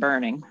about it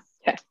burning.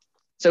 Okay.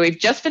 So we've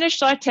just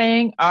finished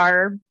sauteing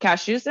our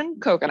cashews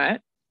and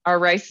coconut. Our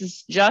rice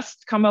has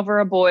just come over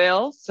a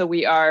boil. So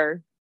we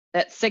are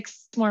at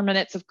 6 more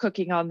minutes of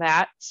cooking on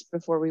that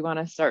before we want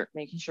to start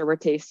making sure we're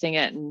tasting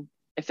it. And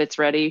if it's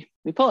ready,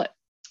 we pull it.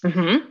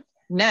 Mm-hmm.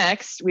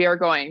 Next, we are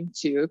going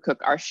to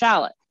cook our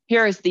shallot.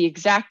 Here is the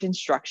exact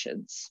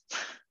instructions.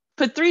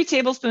 Put 3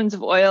 tablespoons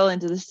of oil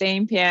into the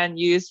same pan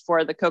used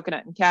for the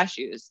coconut and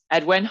cashews.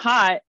 And when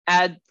hot,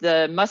 add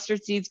the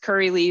mustard seeds,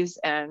 curry leaves,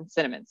 and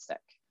cinnamon stick.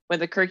 When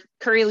the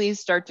curry leaves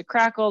start to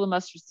crackle, the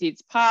mustard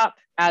seeds pop.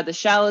 Add the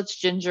shallots,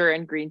 ginger,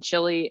 and green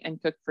chili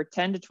and cook for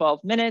 10 to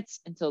 12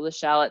 minutes until the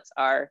shallots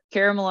are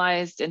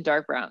caramelized and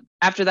dark brown.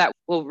 After that,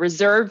 we'll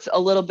reserve a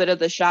little bit of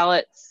the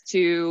shallots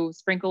to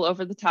sprinkle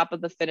over the top of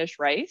the finished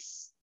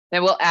rice.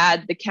 Then we'll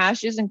add the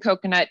cashews and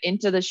coconut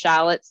into the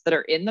shallots that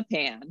are in the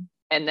pan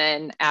and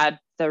then add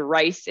the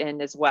rice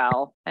in as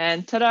well.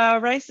 And ta-da,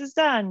 rice is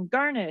done.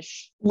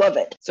 Garnish. Love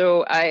it.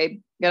 So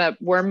I'm going to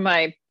warm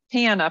my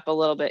pan up a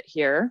little bit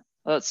here.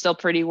 Well, it's still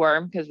pretty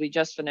warm because we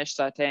just finished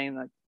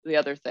sauteing the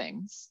other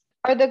things.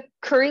 Are the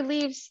curry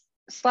leaves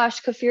 /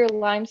 kaffir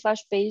lime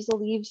 / basil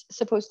leaves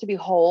supposed to be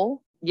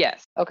whole?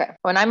 Yes. Okay.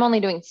 When I'm only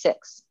doing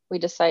 6, we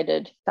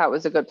decided that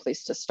was a good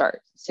place to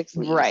start. 6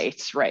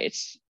 leaves. Right.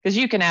 Because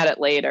you can add it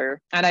later.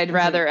 And I'd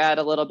rather add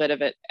a little bit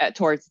of it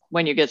towards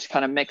when you get to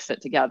kind of mix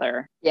it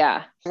together.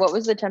 Yeah. What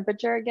was the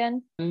temperature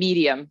again?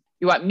 Medium.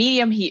 You want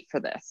medium heat for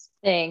this.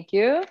 Thank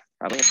you.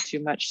 Probably have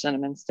too much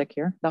cinnamon stick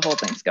here. The whole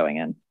thing's going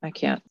in. I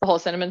can't. The whole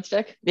cinnamon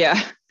stick?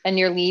 Yeah. And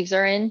your leaves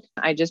are in?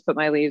 I just put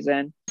my leaves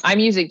in. I'm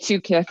using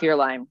 2 kaffir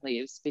lime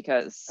leaves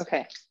because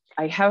Okay.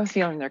 I have a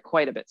feeling they're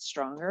quite a bit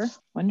stronger.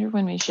 Wonder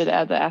when we should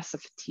add the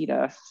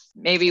asafoetida.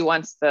 Maybe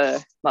once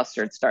the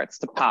mustard starts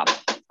to pop,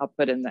 I'll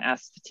put in the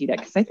asafoetida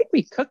because I think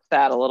we cooked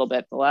that a little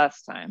bit the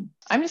last time.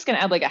 I'm just going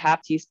to add like a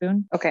half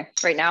teaspoon. Okay.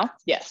 Right now?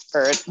 Yes.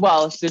 Or,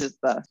 well, as soon as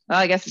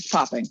I guess it's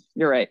popping.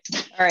 You're right.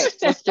 All right.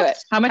 Let's do it.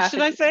 How much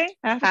did I say?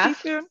 Half a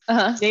teaspoon?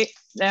 Uh-huh.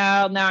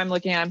 Now I'm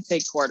looking at, I'm say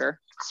quarter.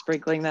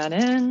 Sprinkling that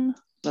in.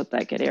 Let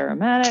that get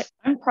aromatic.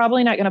 I'm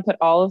probably not going to put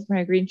all of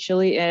my green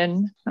chili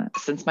in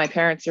since my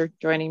parents are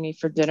joining me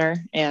for dinner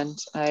and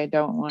I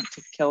don't want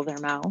to kill their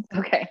mouth.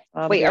 Okay.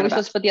 Wait, are we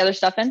supposed to put the other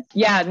stuff in?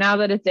 Yeah, now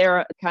that it's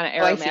kind of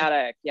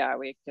aromatic,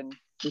 we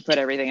put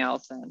everything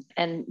else in.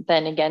 And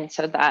then again,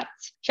 so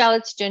that's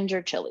shallots,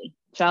 ginger, chili.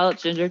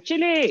 Shallots, ginger,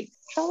 chili.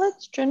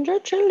 Shallots, ginger,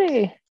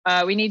 chili.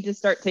 We need to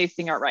start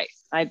tasting our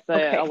rice.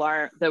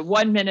 The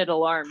 1 minute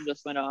alarm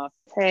just went off.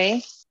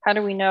 Okay. How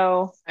do we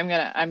know? You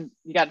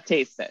got to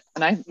taste it.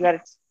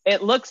 And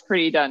it looks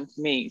pretty done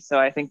to me. So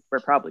I think we're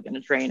probably going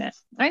to drain it.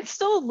 It's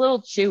still a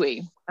little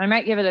chewy. I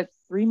might give it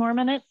 3 more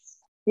minutes.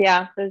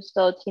 Yeah, there's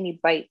still a teeny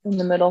bite in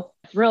the middle.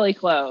 It's really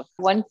close.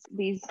 Once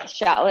these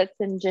shallots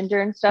and ginger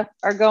and stuff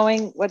are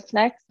going, what's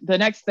next? The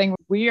next thing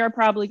we are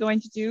probably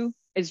going to do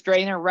is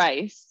drain our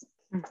rice.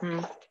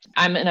 Mm-hmm.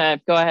 I'm going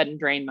to go ahead and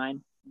drain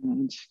mine.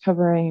 And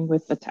covering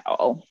with the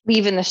towel.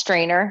 Leave in the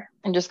strainer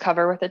and just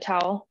cover with a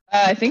towel.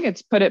 I think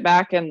it's put it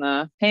back in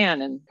the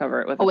pan and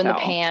cover it with a towel. In the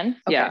pan?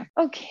 Okay. Yeah.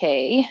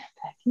 Okay.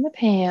 Back in the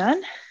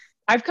pan.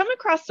 I've come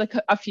across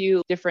a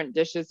few different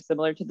dishes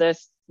similar to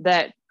this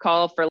that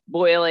call for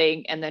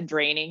boiling and then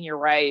draining your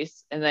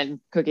rice and then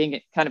cooking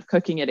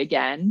it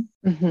again.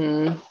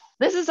 Mm-hmm.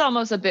 This is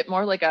almost a bit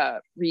more like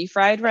a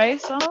refried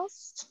rice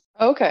almost.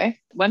 Okay.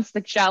 Once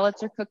the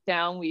shallots are cooked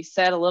down, we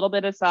set a little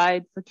bit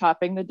aside for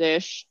topping the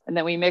dish. And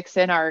then we mix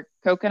in our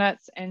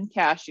coconuts and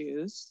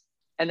cashews.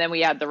 And then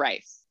we add the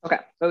rice. Okay.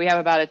 But we have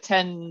about a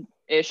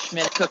 10-ish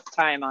minute cook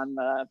time on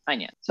the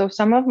onion. So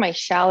some of my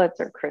shallots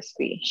are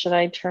crispy. Should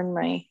I turn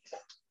my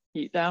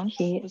heat down?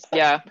 Heat.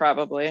 Yeah,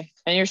 probably.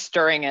 And you're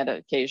stirring it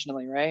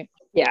occasionally, right?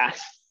 Yeah.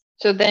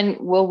 So then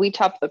will we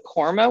top the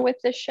korma with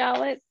the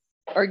shallot?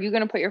 Or are you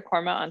going to put your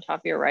korma on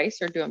top of your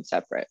rice or do them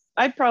separate?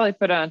 I'd probably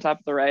put it on top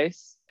of the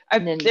rice.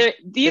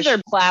 These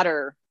are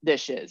platter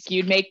dishes.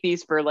 You'd make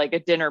these for like a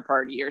dinner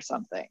party or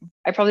something.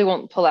 I probably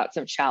won't pull out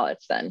some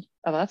shallots then.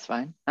 Oh, that's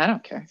fine. I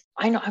don't care.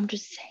 I know. I'm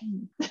just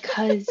saying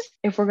because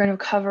if we're going to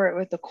cover it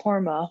with the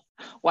korma,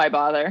 why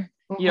bother?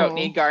 You don't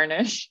need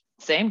garnish.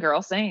 Same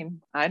girl,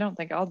 same. I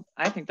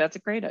think that's a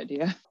great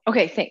idea.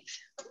 Okay, thanks.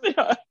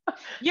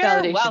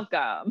 You're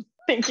welcome.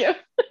 Thank you.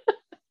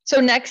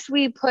 So next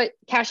we put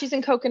cashews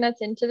and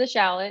coconuts into the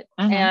shallot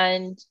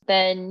and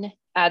then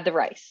add the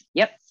rice.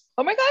 Yep.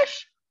 Oh my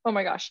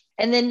gosh.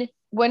 And then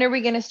when are we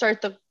going to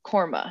start the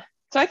korma?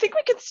 So I think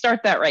we could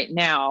start that right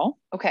now.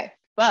 Okay.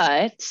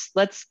 But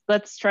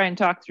let's try and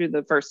talk through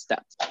the first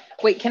steps.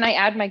 Wait, can I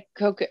add my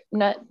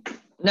coconut?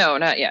 No,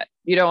 not yet.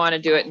 You don't want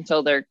to do it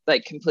until they're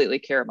like completely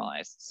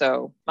caramelized.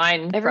 So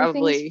mine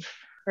probably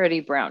pretty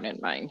brown in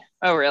mine.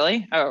 Oh,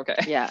 really? Oh, okay.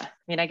 Yeah. I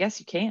mean, I guess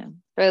you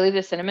can. Do I leave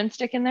the cinnamon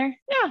stick in there?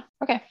 Yeah.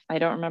 Okay. I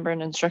don't remember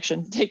an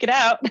instruction to take it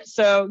out.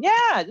 So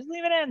yeah, just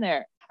leave it in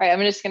there. All right,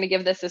 I'm just going to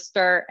give this a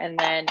stir and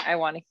then I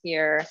want to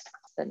hear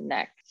the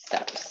next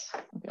steps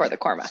for the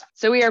korma.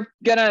 So we are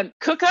going to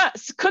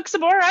cook some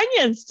more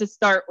onions to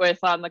start with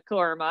on the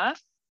korma.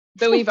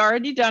 So we've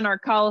already done our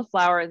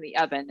cauliflower in the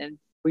oven and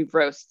we've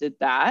roasted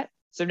that.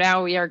 So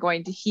now we are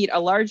going to heat a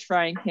large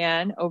frying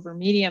pan over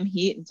medium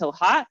heat until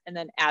hot and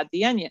then add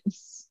the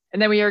onions.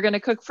 And then we are going to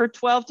cook for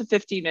 12 to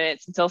 15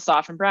 minutes until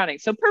soft and browning.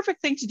 So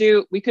perfect thing to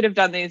do. We could have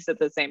done these at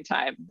the same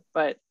time,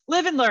 but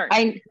live and learn.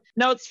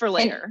 Notes for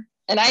later.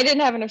 And I didn't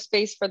have enough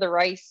space for the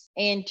rice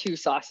and 2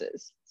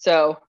 sauces.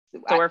 So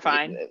we're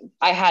fine.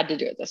 I had to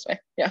do it this way.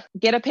 Yeah.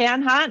 Get a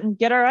pan hot and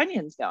get our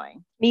onions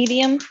going.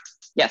 Medium.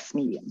 Yes,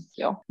 medium.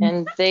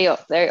 And they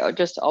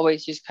just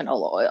always use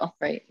canola oil,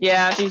 right?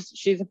 Yeah,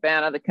 she's a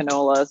fan of the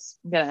canolas.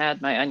 I'm gonna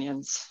add my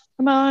onions.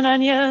 Come on,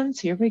 onions.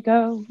 Here we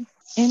go.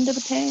 Into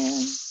the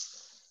pan.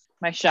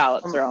 My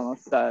shallots are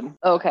almost done.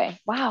 Okay.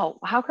 Wow.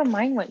 How come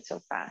mine went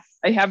so fast?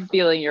 I have a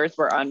feeling yours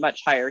were on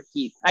much higher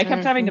heat. I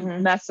kept having to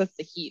mess with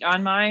the heat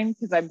on mine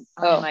because I'm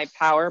on my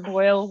power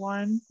boil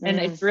one. And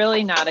it's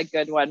really not a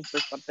good one for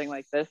something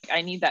like this.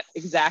 I need that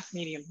exact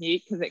medium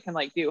heat because it can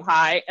like do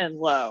high and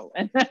low.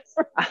 And that's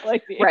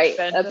like the right.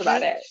 That's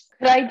about it.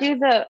 Could I do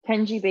the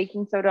Kenji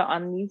baking soda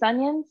on these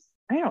onions?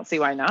 I don't see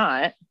why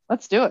not.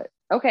 Let's do it.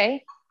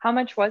 Okay. How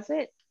much was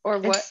it? Or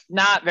what? It's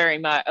not very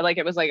much. Like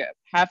it was like a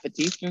half a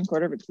teaspoon,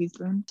 quarter of a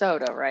teaspoon.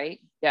 Soda,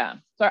 right? Yeah.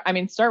 So I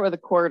mean, start with a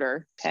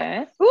quarter.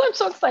 Okay. Oh, I'm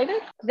so excited.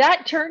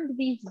 That turned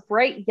these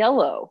bright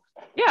yellow.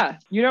 Yeah.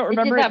 You don't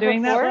remember it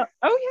doing before? that?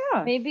 Oh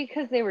yeah. Maybe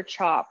because they were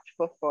chopped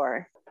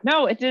before.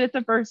 No, it did it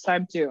the first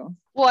time too.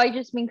 Well, I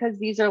just mean because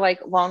these are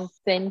like long,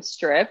 thin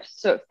strips,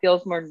 so it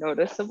feels more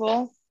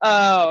noticeable.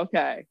 Oh,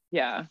 okay.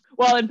 Yeah.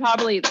 Well, and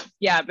probably,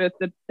 yeah, but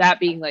that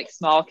being like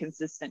small,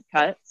 consistent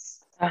cuts.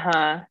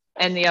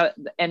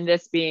 and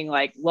this being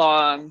like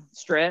long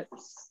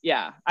strips.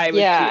 Yeah, I would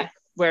see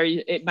where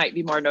it might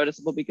be more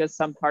noticeable because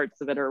some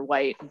parts of it are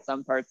white and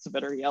some parts of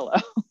it are yellow.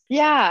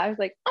 Yeah, I was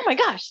like, oh my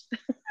gosh.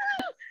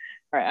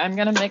 All right, I'm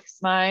gonna mix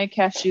my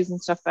cashews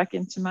and stuff back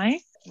into my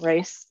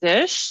rice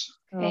dish.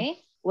 Okay.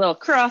 Little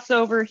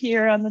crossover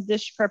here on the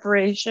dish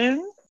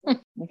preparation.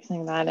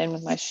 Mixing that in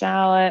with my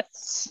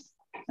shallots.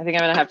 I think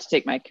I'm gonna have to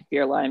take my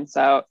kaffir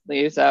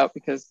leaves out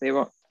because they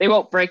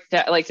won't break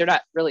down. Like they're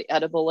not really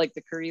edible like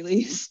the curry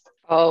leaves.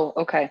 Oh,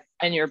 okay.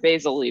 And your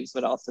basil leaves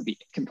would also be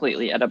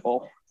completely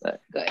edible.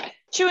 But Good.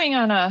 Chewing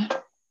on a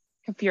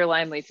kaffir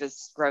lime leaf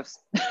is gross.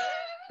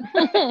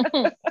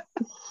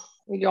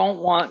 We don't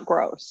want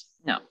gross.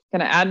 No.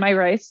 Gonna add my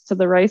rice to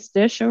the rice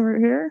dish over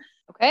here.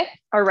 Okay.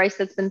 Our rice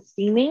that's been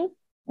steaming.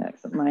 Yeah,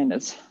 except mine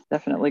is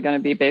definitely going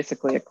to be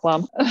basically a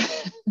clump.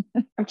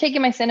 I'm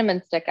taking my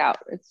cinnamon stick out.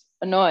 It's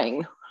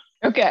annoying.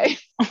 Okay.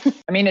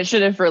 I mean, it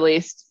should have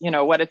released,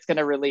 what it's going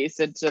to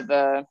release into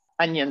the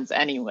onions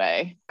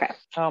anyway. Okay.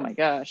 Oh my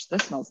gosh,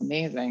 this smells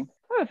amazing.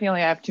 I have a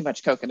feeling I have too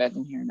much coconut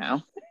in here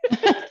now.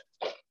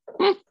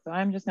 So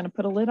I'm just going to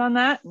put a lid on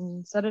that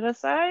and set it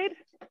aside.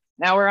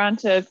 Now we're on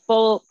to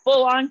full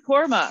on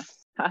korma.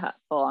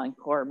 Full on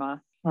korma.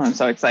 Oh, I'm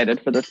so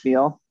excited for this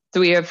meal. So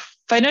we have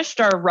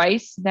finished our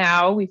rice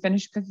now. We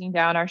finished cooking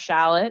down our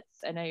shallots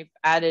and I've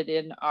added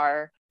in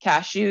our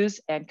cashews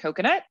and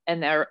coconut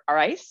and our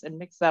rice and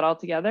mixed that all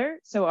together.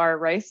 So our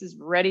rice is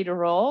ready to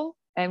roll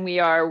and we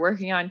are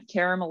working on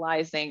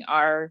caramelizing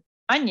our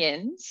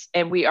onions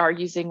and we are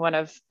using one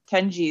of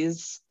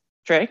Kenji's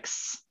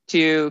tricks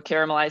to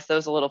caramelize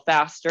those a little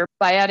faster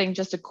by adding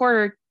just a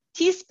quarter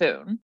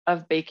teaspoon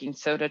of baking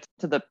soda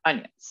to the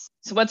onions.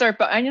 So once our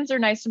onions are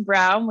nice and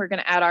brown, we're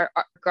going to add our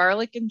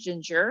garlic and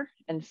ginger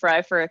and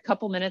fry for a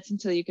couple minutes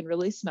until you can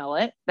really smell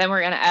it. Then we're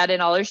going to add in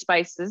all our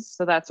spices.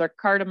 So that's our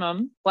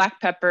cardamom,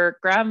 black pepper,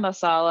 ground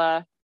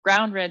masala,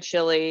 ground red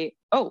chili.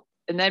 Oh,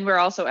 and then we're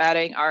also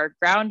adding our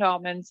ground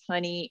almonds,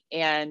 honey,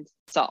 and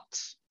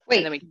salt.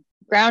 Wait, and then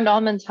ground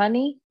almonds,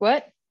 honey?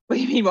 What? What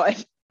do you mean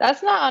what?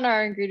 That's not on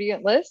our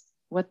ingredient list.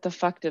 What the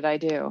fuck did I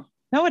do?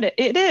 No, it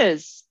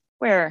is.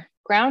 Where?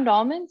 Ground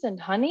almonds and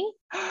honey?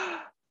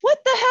 What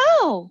the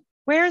hell?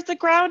 Where's the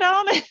ground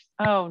almond?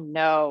 Oh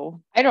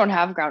no. I don't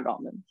have ground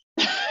almonds.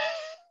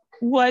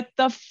 What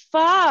the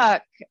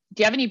fuck?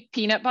 Do you have any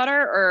peanut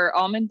butter or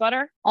almond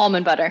butter?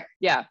 Almond butter.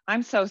 Yeah,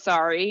 I'm so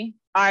sorry.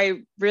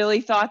 I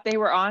really thought they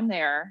were on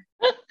there.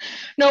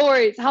 No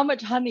worries. How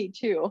much honey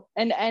too?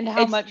 And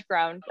how much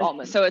ground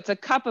almonds? So it's a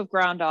cup of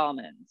ground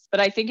almonds.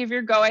 But I think if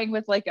you're going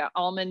with like an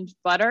almond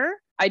butter,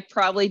 I'd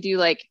probably do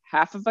like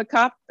half of a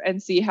cup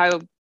and see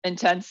how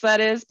intense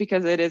that is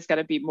because it is going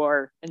to be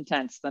more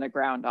intense than a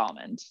ground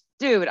almond.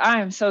 Dude,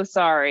 I am so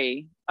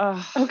sorry.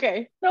 Ugh.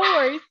 Okay, no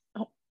worries.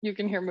 Oh, you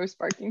can hear Moose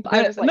barking.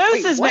 I was like,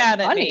 Moose is mad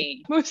at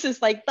me. Moose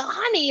is like, the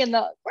honey and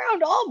the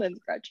ground almonds,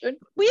 Gretchen.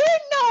 We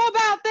didn't know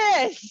about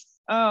this.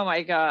 Oh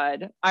my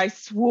God. I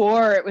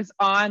swore it was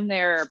on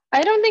there.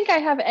 I don't think I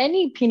have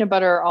any peanut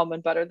butter or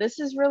almond butter. This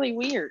is really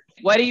weird.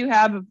 What do you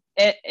have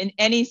in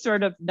any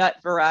sort of nut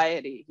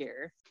variety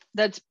here?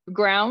 That's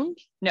ground?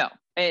 No,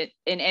 in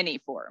any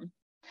form.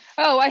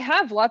 Oh, I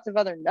have lots of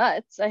other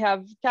nuts. I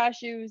have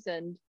cashews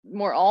and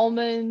more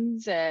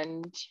almonds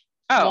and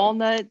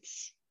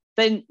walnuts.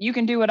 Then you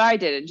can do what I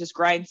did and just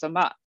grind some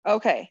up.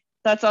 Okay.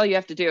 That's all you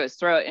have to do is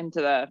throw it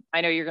into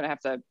I know you're going to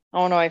have to.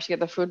 Oh no, I have to get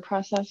the food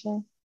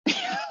processor.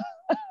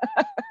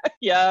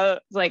 Yeah.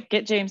 It's like,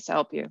 get James to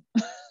help you.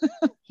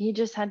 He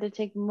just had to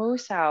take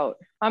Moose out.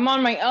 I'm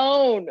on my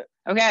own.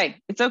 Okay.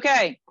 It's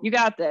okay. You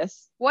got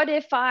this. What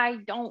if I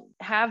don't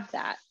have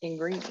that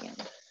ingredient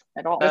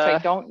at all? If I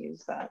don't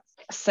use that?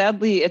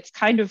 Sadly, it's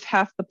kind of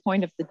half the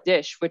point of the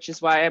dish, which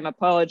is why I'm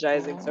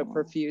apologizing so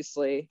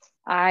profusely.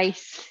 I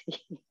see.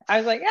 I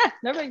was like,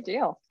 no big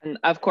deal. And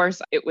of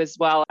course, it was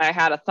while I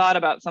had a thought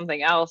about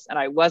something else and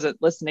I wasn't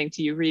listening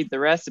to you read the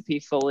recipe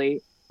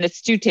fully.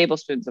 It's 2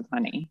 tablespoons of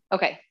honey.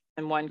 Okay.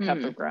 And 1 cup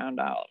of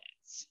ground almonds.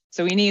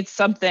 So we need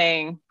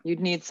something. You'd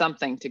need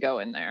something to go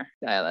in there.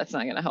 Yeah, that's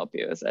not going to help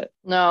you, is it?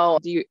 No.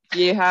 Do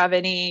you have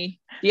any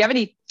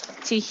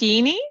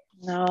tahini?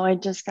 No, I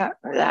just got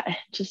that. It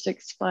just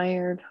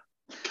expired.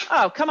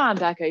 Oh, come on,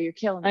 Becca. You're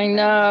killing me.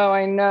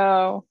 I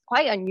know.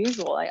 Quite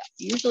unusual. I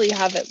usually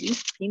have at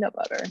least peanut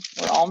butter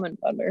or almond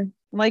butter.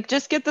 Like,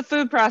 just get the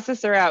food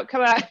processor out.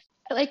 Come on.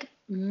 I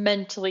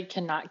mentally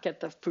cannot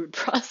get the food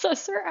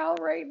processor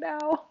out right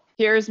now.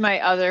 Here's my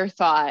other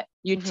thought.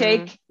 You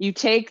take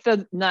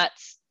the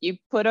nuts, you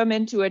put them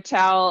into a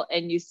towel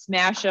and you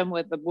smash them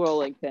with a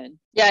rolling pin.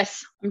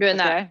 Yes, I'm doing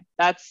that.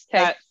 That's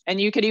that.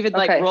 And you could even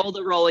roll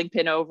the rolling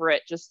pin over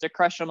it just to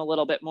crush them a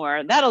little bit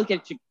more. That'll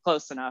get you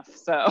close enough.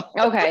 So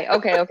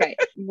okay.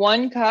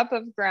 1 cup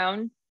of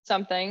ground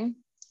something.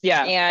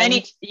 Yeah.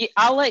 And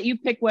I'll let you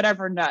pick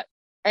whatever nut.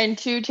 And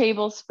 2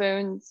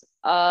 tablespoons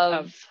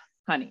of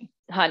honey.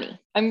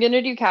 I'm going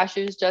to do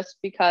cashews just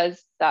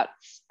because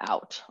that's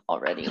out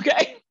already.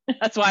 Okay.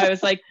 That's why I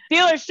was like,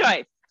 dealer's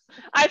choice.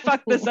 I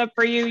fucked this up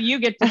for you. You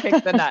get to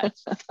pick the nut.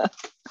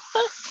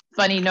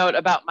 Funny note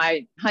about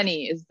my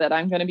honey is that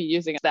I'm going to be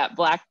using that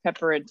black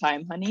pepper and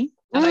thyme honey.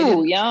 And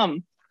Ooh,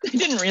 yum. I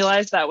didn't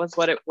realize that was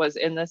what it was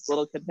in this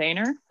little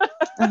container.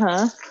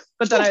 Uh-huh.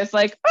 But then I was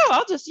like, oh,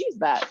 I'll just use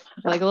that.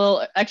 Like a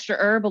little extra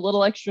herb, a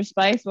little extra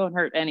spice won't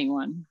hurt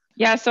anyone.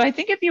 Yeah. So I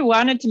think if you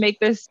wanted to make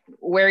this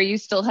where you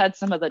still had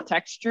some of the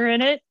texture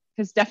in it,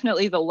 because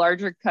definitely the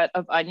larger cut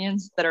of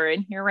onions that are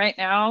in here right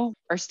now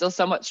are still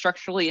somewhat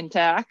structurally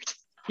intact.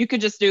 You could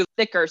just do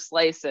thicker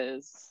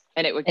slices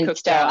and it would And cook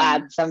still down.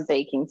 add some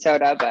baking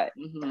soda, but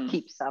Mhm.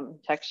 keep some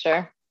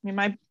texture. I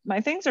mean,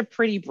 my things are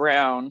pretty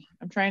brown.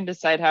 I'm trying to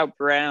decide how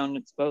brown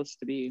it's supposed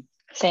to be.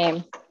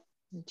 Same.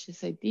 Did you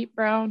say deep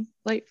brown,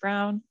 light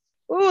brown?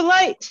 Ooh,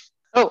 light.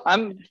 Oh,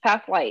 I'm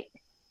half light.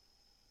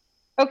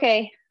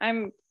 Okay,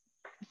 I'm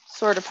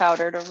sort of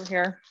powdered over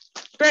here.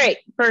 Great.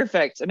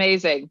 Perfect.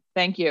 Amazing.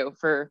 Thank you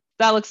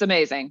that looks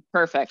amazing.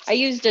 Perfect. I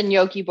used a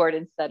gnocchi board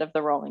instead of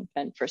the rolling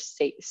pin for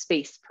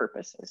space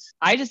purposes.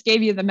 I just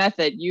gave you the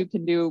method. You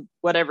can do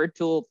whatever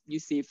tool you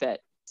see fit.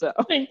 So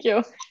Thank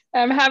you.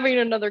 I'm having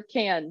another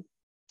can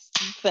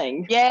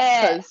thing.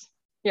 yes.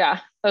 Yeah,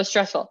 that was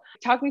stressful.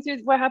 Talk me through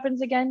what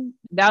happens again.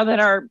 Now that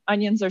our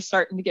onions are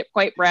starting to get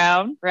quite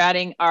brown, we're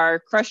adding our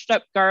crushed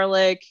up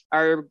garlic,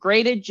 our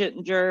grated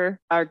ginger,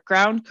 our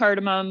ground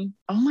cardamom.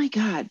 Oh my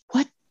God.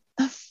 What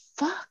the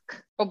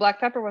fuck? Well, black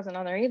pepper wasn't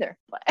on there either.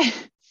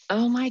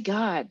 Oh my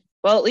God.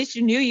 Well, at least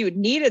you knew you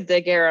needed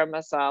the garam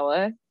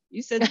masala.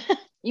 You said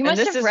You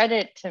must have read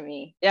it to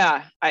me.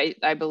 Yeah,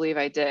 I believe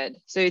I did.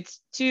 So it's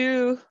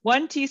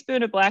 1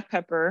 teaspoon of black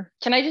pepper.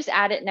 Can I just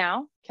add it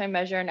now? Can I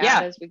measure and Yeah.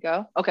 add as we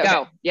go? Okay.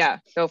 Go. Yeah,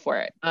 go for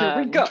it. Here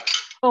we go.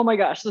 Oh my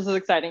gosh, this is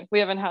exciting. We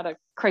haven't had a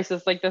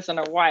crisis like this in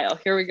a while.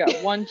 Here we go.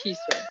 1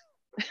 teaspoon.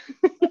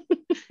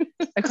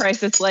 A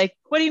crisis like,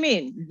 what do you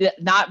mean?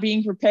 Not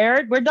being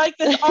prepared? We're like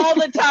this all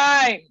the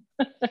time.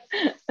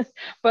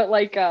 But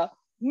like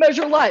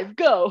measure live,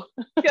 go.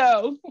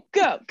 Go.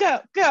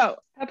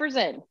 Pepper's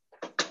in.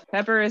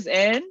 Pepper is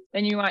in.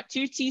 Then you want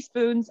 2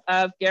 teaspoons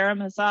of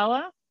garam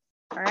masala.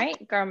 All right,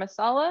 garam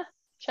masala,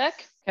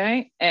 check.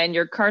 Okay. And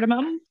your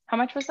cardamom. How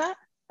much was that?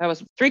 That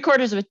was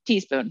 3/4 of a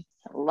teaspoon.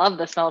 I love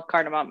the smell of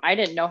cardamom. I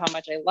didn't know how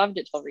much I loved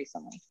it till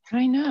recently.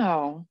 I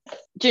know.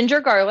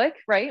 Ginger, garlic,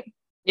 right?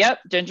 Yep,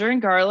 ginger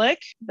and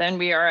garlic. Then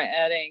we are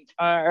adding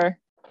our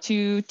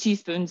 2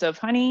 teaspoons of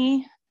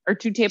honey, or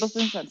 2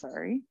 tablespoons. I'm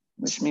sorry.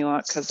 Wish me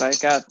luck because I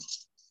got.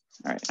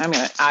 All right, I'm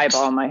going to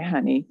eyeball my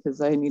honey because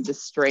I need to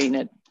strain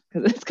it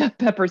because it's got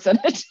peppers in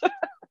it.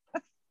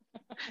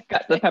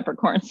 Got the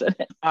peppercorns in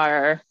it.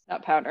 Our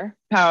Nut powder.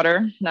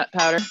 nut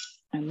powder.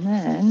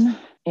 And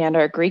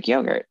our Greek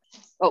yogurt.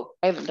 Oh,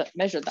 I haven't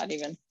measured that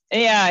even.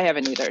 Yeah, I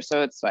haven't either,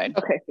 so it's fine.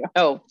 Okay. Yeah.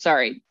 Oh,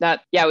 sorry.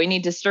 We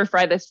need to stir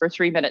fry this for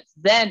 3 minutes,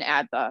 then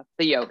add the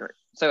yogurt.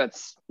 So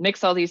it's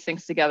mix all these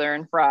things together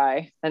and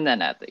fry, and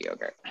then add the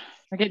yogurt.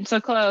 We're getting so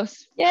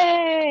close.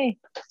 Yay!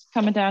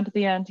 Coming down to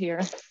the end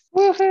here.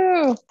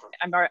 Woohoo!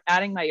 I'm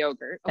adding my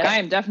yogurt, and I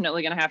am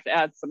definitely going to have to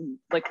add some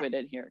liquid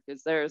in here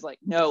because there's like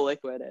no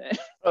liquid in it.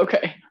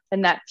 Okay.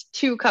 And that's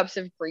 2 cups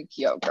of Greek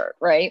yogurt,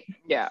 right?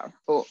 Yeah.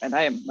 Oh, and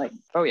I am like,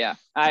 oh yeah,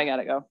 I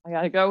gotta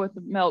go with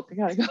the milk. I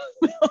gotta go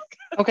with milk.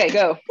 Okay,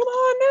 go. Come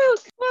on, milk,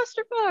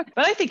 clusterfuck.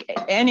 But I think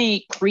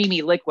any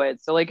creamy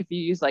liquid. So like if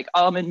you use like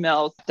almond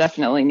milk,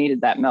 definitely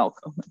needed that milk.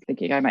 Oh, I'm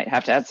thinking I might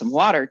have to add some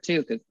water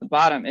too because the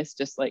bottom is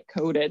just like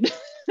coated.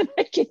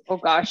 Oh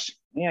gosh.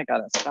 Yeah, I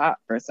gotta stop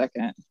for a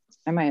second.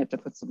 I might have to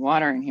put some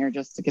water in here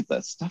just to get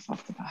the stuff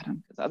off the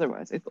bottom because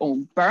otherwise it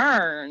will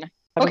burn.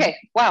 Okay.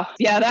 Wow.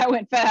 Yeah, that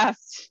went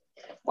fast.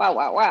 Wow.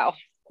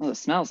 Well, it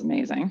smells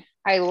amazing.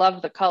 I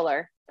love the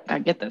color. I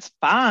get this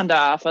fond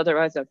off,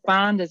 otherwise the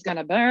fond is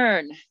gonna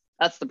burn.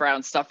 That's the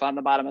brown stuff on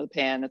the bottom of the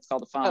pan. It's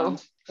called a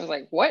fond. Oh, I was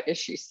like, what is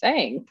she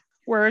saying?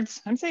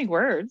 Words. I'm saying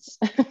words.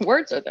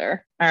 Words are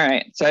there. All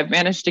right. So I've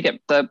managed to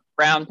get the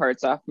brown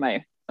parts off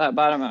my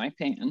bottom of my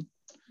pan.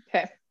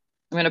 Okay.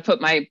 I'm gonna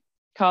put my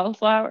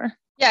cauliflower.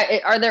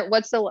 Yeah.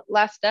 What's the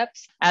last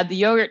steps? Add the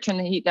yogurt, turn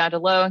the heat down to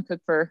low and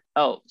cook for,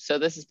 so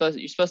this is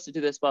you're supposed to do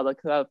this while the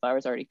cauliflower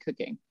is already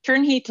cooking.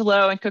 Turn heat to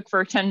low and cook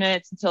for 10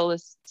 minutes until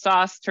this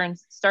sauce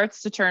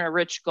starts to turn a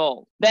rich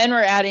gold. Then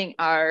we're adding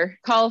our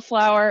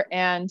cauliflower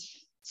and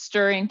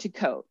stirring to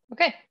coat.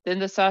 Okay. Then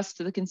the sauce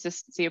to the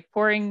consistency of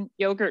pouring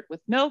yogurt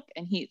with milk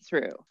and heat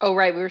through. Oh,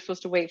 right. We were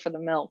supposed to wait for the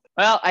milk.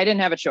 Well, I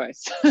didn't have a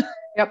choice.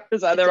 Yep.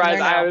 Because otherwise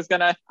I was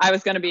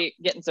gonna be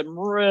getting some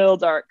real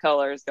dark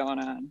colors going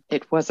on.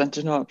 It wasn't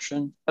an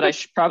option, but I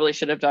probably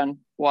should have done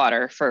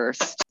water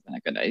first. Been a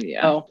good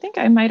idea. Oh. I think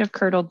I might have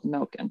curdled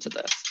milk into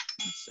this.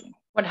 Let's see.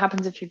 What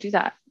happens if you do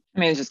that? I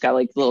mean, it's just got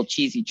like little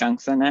cheesy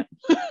chunks in it.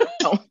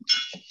 Oh.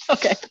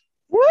 Okay.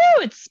 Woo!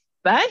 It's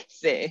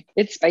spicy.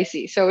 It's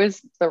spicy. So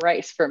is the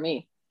rice for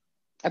me.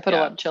 I put a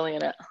lot of chili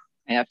in it.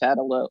 I have to add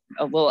a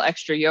little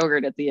extra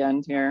yogurt at the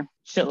end here.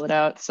 Chill it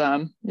out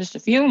some. Just a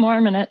few more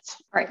minutes.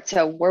 All right.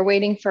 So we're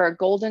waiting for a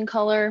golden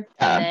color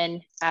and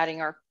then adding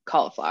our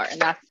cauliflower.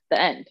 And that's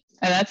the end.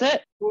 And that's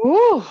it.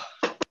 Ooh.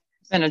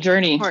 It's been a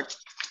journey.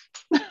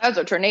 That was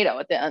a tornado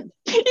at the end.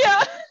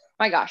 Yeah.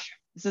 My gosh.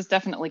 This is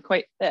definitely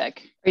quite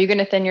thick. Are you going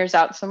to thin yours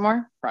out some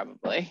more?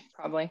 Probably.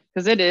 Probably.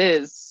 Because it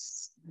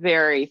is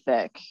very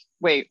thick.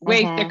 Way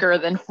thicker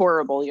than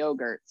horrible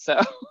yogurt. So.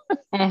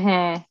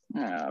 Okay.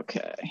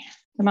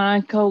 Come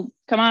on, come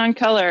on,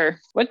 color.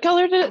 What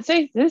color did it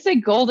say? Did it say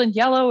golden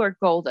yellow or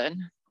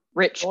golden?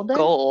 Rich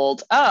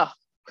gold. Oh,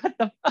 what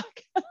the fuck?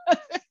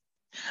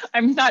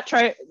 I'm not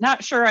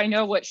sure I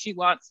know what she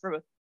wants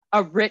from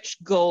a rich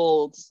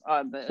gold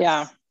on this.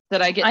 Yeah.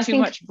 Did I get too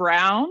much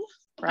brown?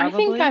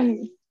 Probably. I think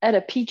I'm at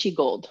a peachy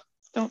gold.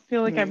 Don't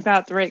feel like I've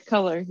got the right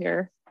color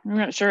here. I'm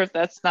not sure if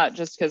that's not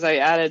just because I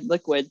added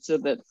liquid so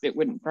that it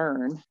wouldn't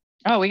burn.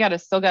 Oh, we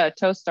still gotta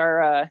toast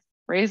our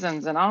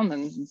raisins and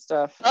almonds and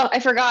stuff. Oh, I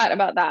forgot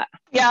about that.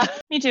 Yeah,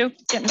 me too.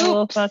 Getting a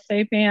little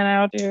saute pan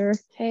out here.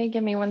 Okay,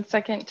 give me 1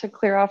 second to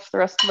clear off the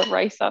rest of the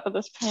rice out of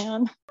this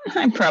pan.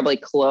 I'm probably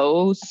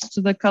close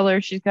to the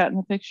color she's got in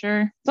the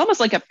picture. It's almost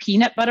like a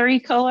peanut buttery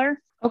color.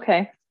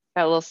 Okay.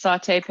 Got a little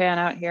saute pan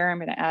out here. I'm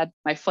going to add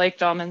my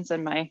flaked almonds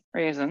and my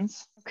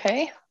raisins.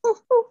 Okay.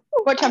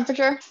 What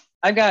temperature?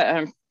 I've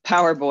got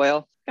power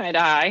boil. Kind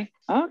of high.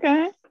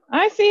 Okay.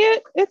 I see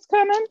it. It's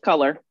coming.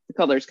 The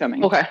color's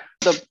coming. Okay.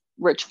 The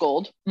rich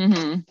gold.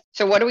 Mm-hmm.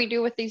 So what do we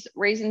do with these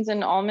raisins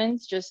and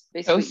almonds? Just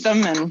basically toast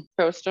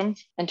them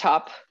and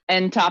top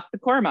the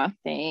korma.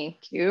 Thank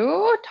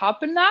you.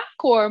 Topping that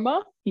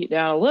korma. Heat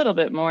down a little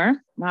bit more.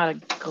 Not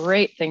a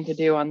great thing to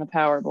do on the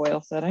power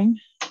boil setting.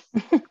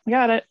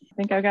 Got it. I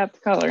think I got the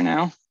color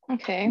now.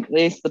 Okay. At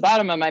least the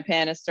bottom of my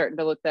pan is starting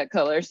to look that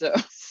color. So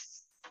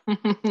I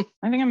think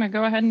I'm going to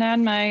go ahead and add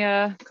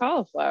my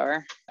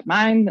cauliflower.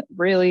 Mine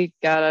really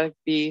gotta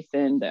be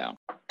thinned down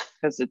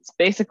because it's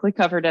basically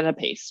covered in a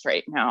paste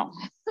right now.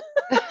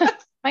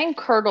 Mine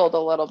curdled a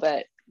little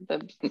bit.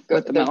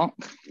 With the milk?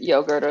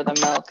 Yogurt or the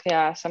milk.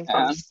 Yeah,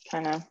 sometimes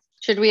kind of.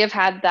 Should we have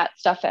had that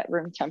stuff at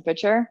room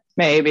temperature?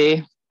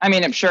 Maybe. I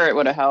mean, I'm sure it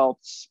would have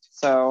helped.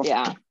 So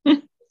yeah.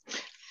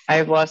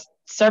 I've lost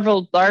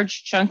several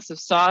large chunks of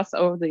sauce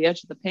over the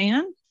edge of the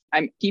pan.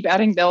 I keep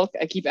adding milk,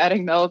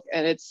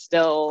 and it's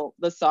still,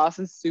 the sauce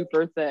is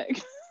super thick.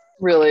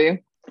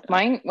 Really?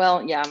 Mine's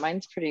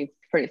pretty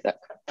thick.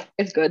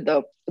 It's good though.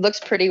 It looks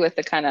pretty with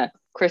the kind of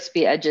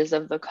crispy edges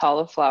of the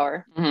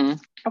cauliflower. Mm-hmm.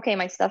 Okay,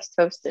 my stuff's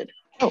toasted.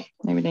 Oh,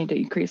 maybe I need to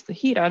increase the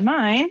heat on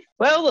mine.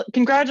 Well,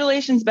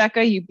 congratulations,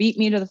 Becca. You beat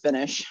me to the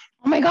finish.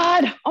 Oh my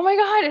God.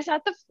 Is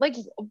that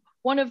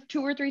one of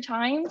 2 or 3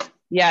 times?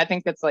 Yeah, I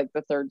think it's like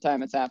the 3rd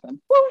time it's happened.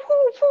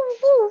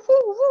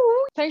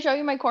 Can I show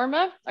you my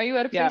korma? Are you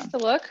at a place to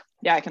look?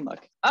 Yeah, I can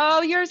look.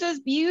 Oh, yours is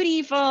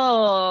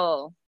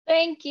beautiful.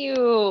 Thank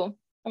you.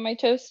 And my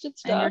toasted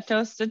stuff. And your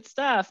toasted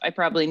stuff. I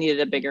probably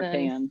needed a bigger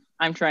pan.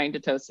 I'm trying to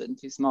toast it in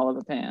too small of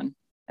a pan.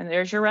 And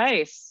there's your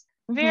rice.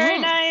 Very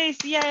nice.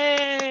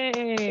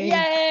 Yay.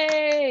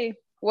 Yay.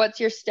 What's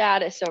your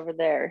status over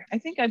there? I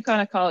think I'd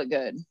kind of call it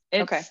good.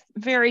 It's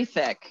very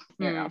thick.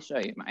 Here, I'll show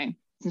you mine.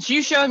 Since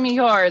you showed me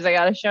yours, I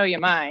got to show you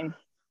mine.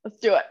 Let's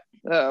do it.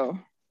 So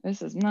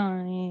this is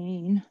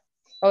mine.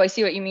 Oh, I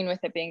see what you mean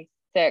with it being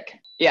thick.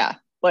 Yeah.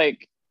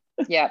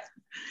 Yeah.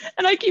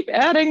 And I keep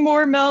adding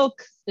more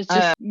milk. It's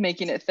just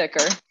making it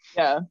thicker.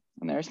 Yeah.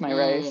 And there's my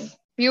rice.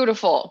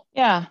 Beautiful.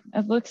 Yeah.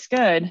 It looks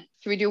good.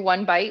 Should we do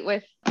one bite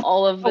with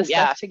all of the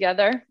stuff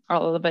together?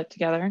 All of it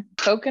together.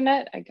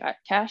 Coconut. I got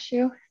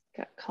cashew.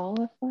 Got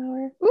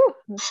cauliflower. Ooh,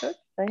 that's so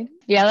exciting.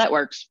 Yeah, that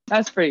works.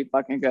 That's pretty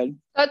fucking good.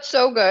 That's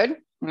so good.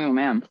 Oh,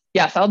 man.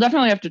 Yes, I'll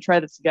definitely have to try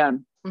this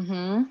again. Mm-hmm.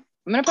 I'm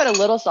going to put a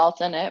little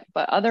salt in it,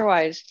 but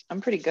otherwise,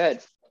 I'm pretty good.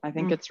 I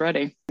think it's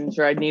ready. I'm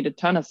sure I'd need a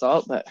ton of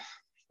salt, but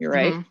you're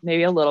right.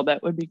 Maybe a little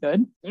bit would be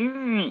good.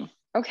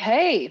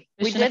 Okay.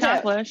 We did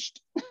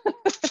accomplished.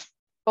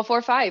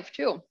 Before 5,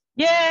 too.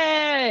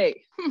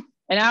 Yay!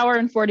 An hour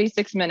and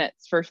 46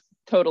 minutes for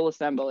total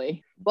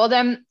assembly. Well,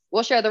 then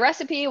we'll share the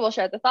recipe. We'll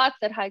share the thoughts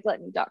at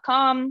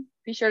hightgluttony.com.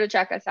 Be sure to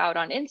check us out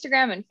on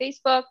Instagram and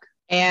Facebook.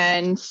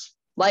 And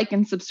like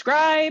and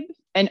subscribe.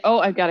 And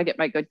I've got to get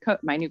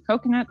my new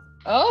coconut.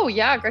 Oh,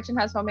 yeah. Gretchen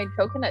has homemade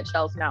coconut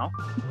shells now.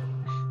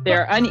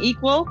 They're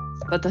unequal,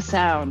 but the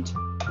sound,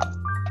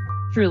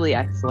 truly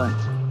excellent.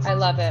 I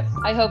love it.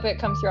 I hope it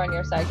comes through on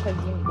your side because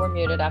you were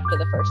muted after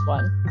the first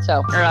one.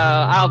 So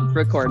I'll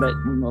record it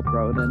and we'll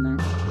throw it in there.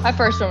 That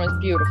first one was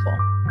beautiful.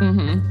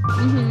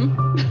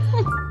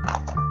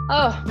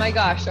 Oh my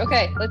gosh.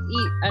 Okay, let's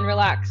eat and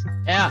relax.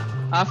 Yeah,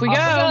 off we Off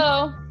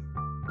go. We go.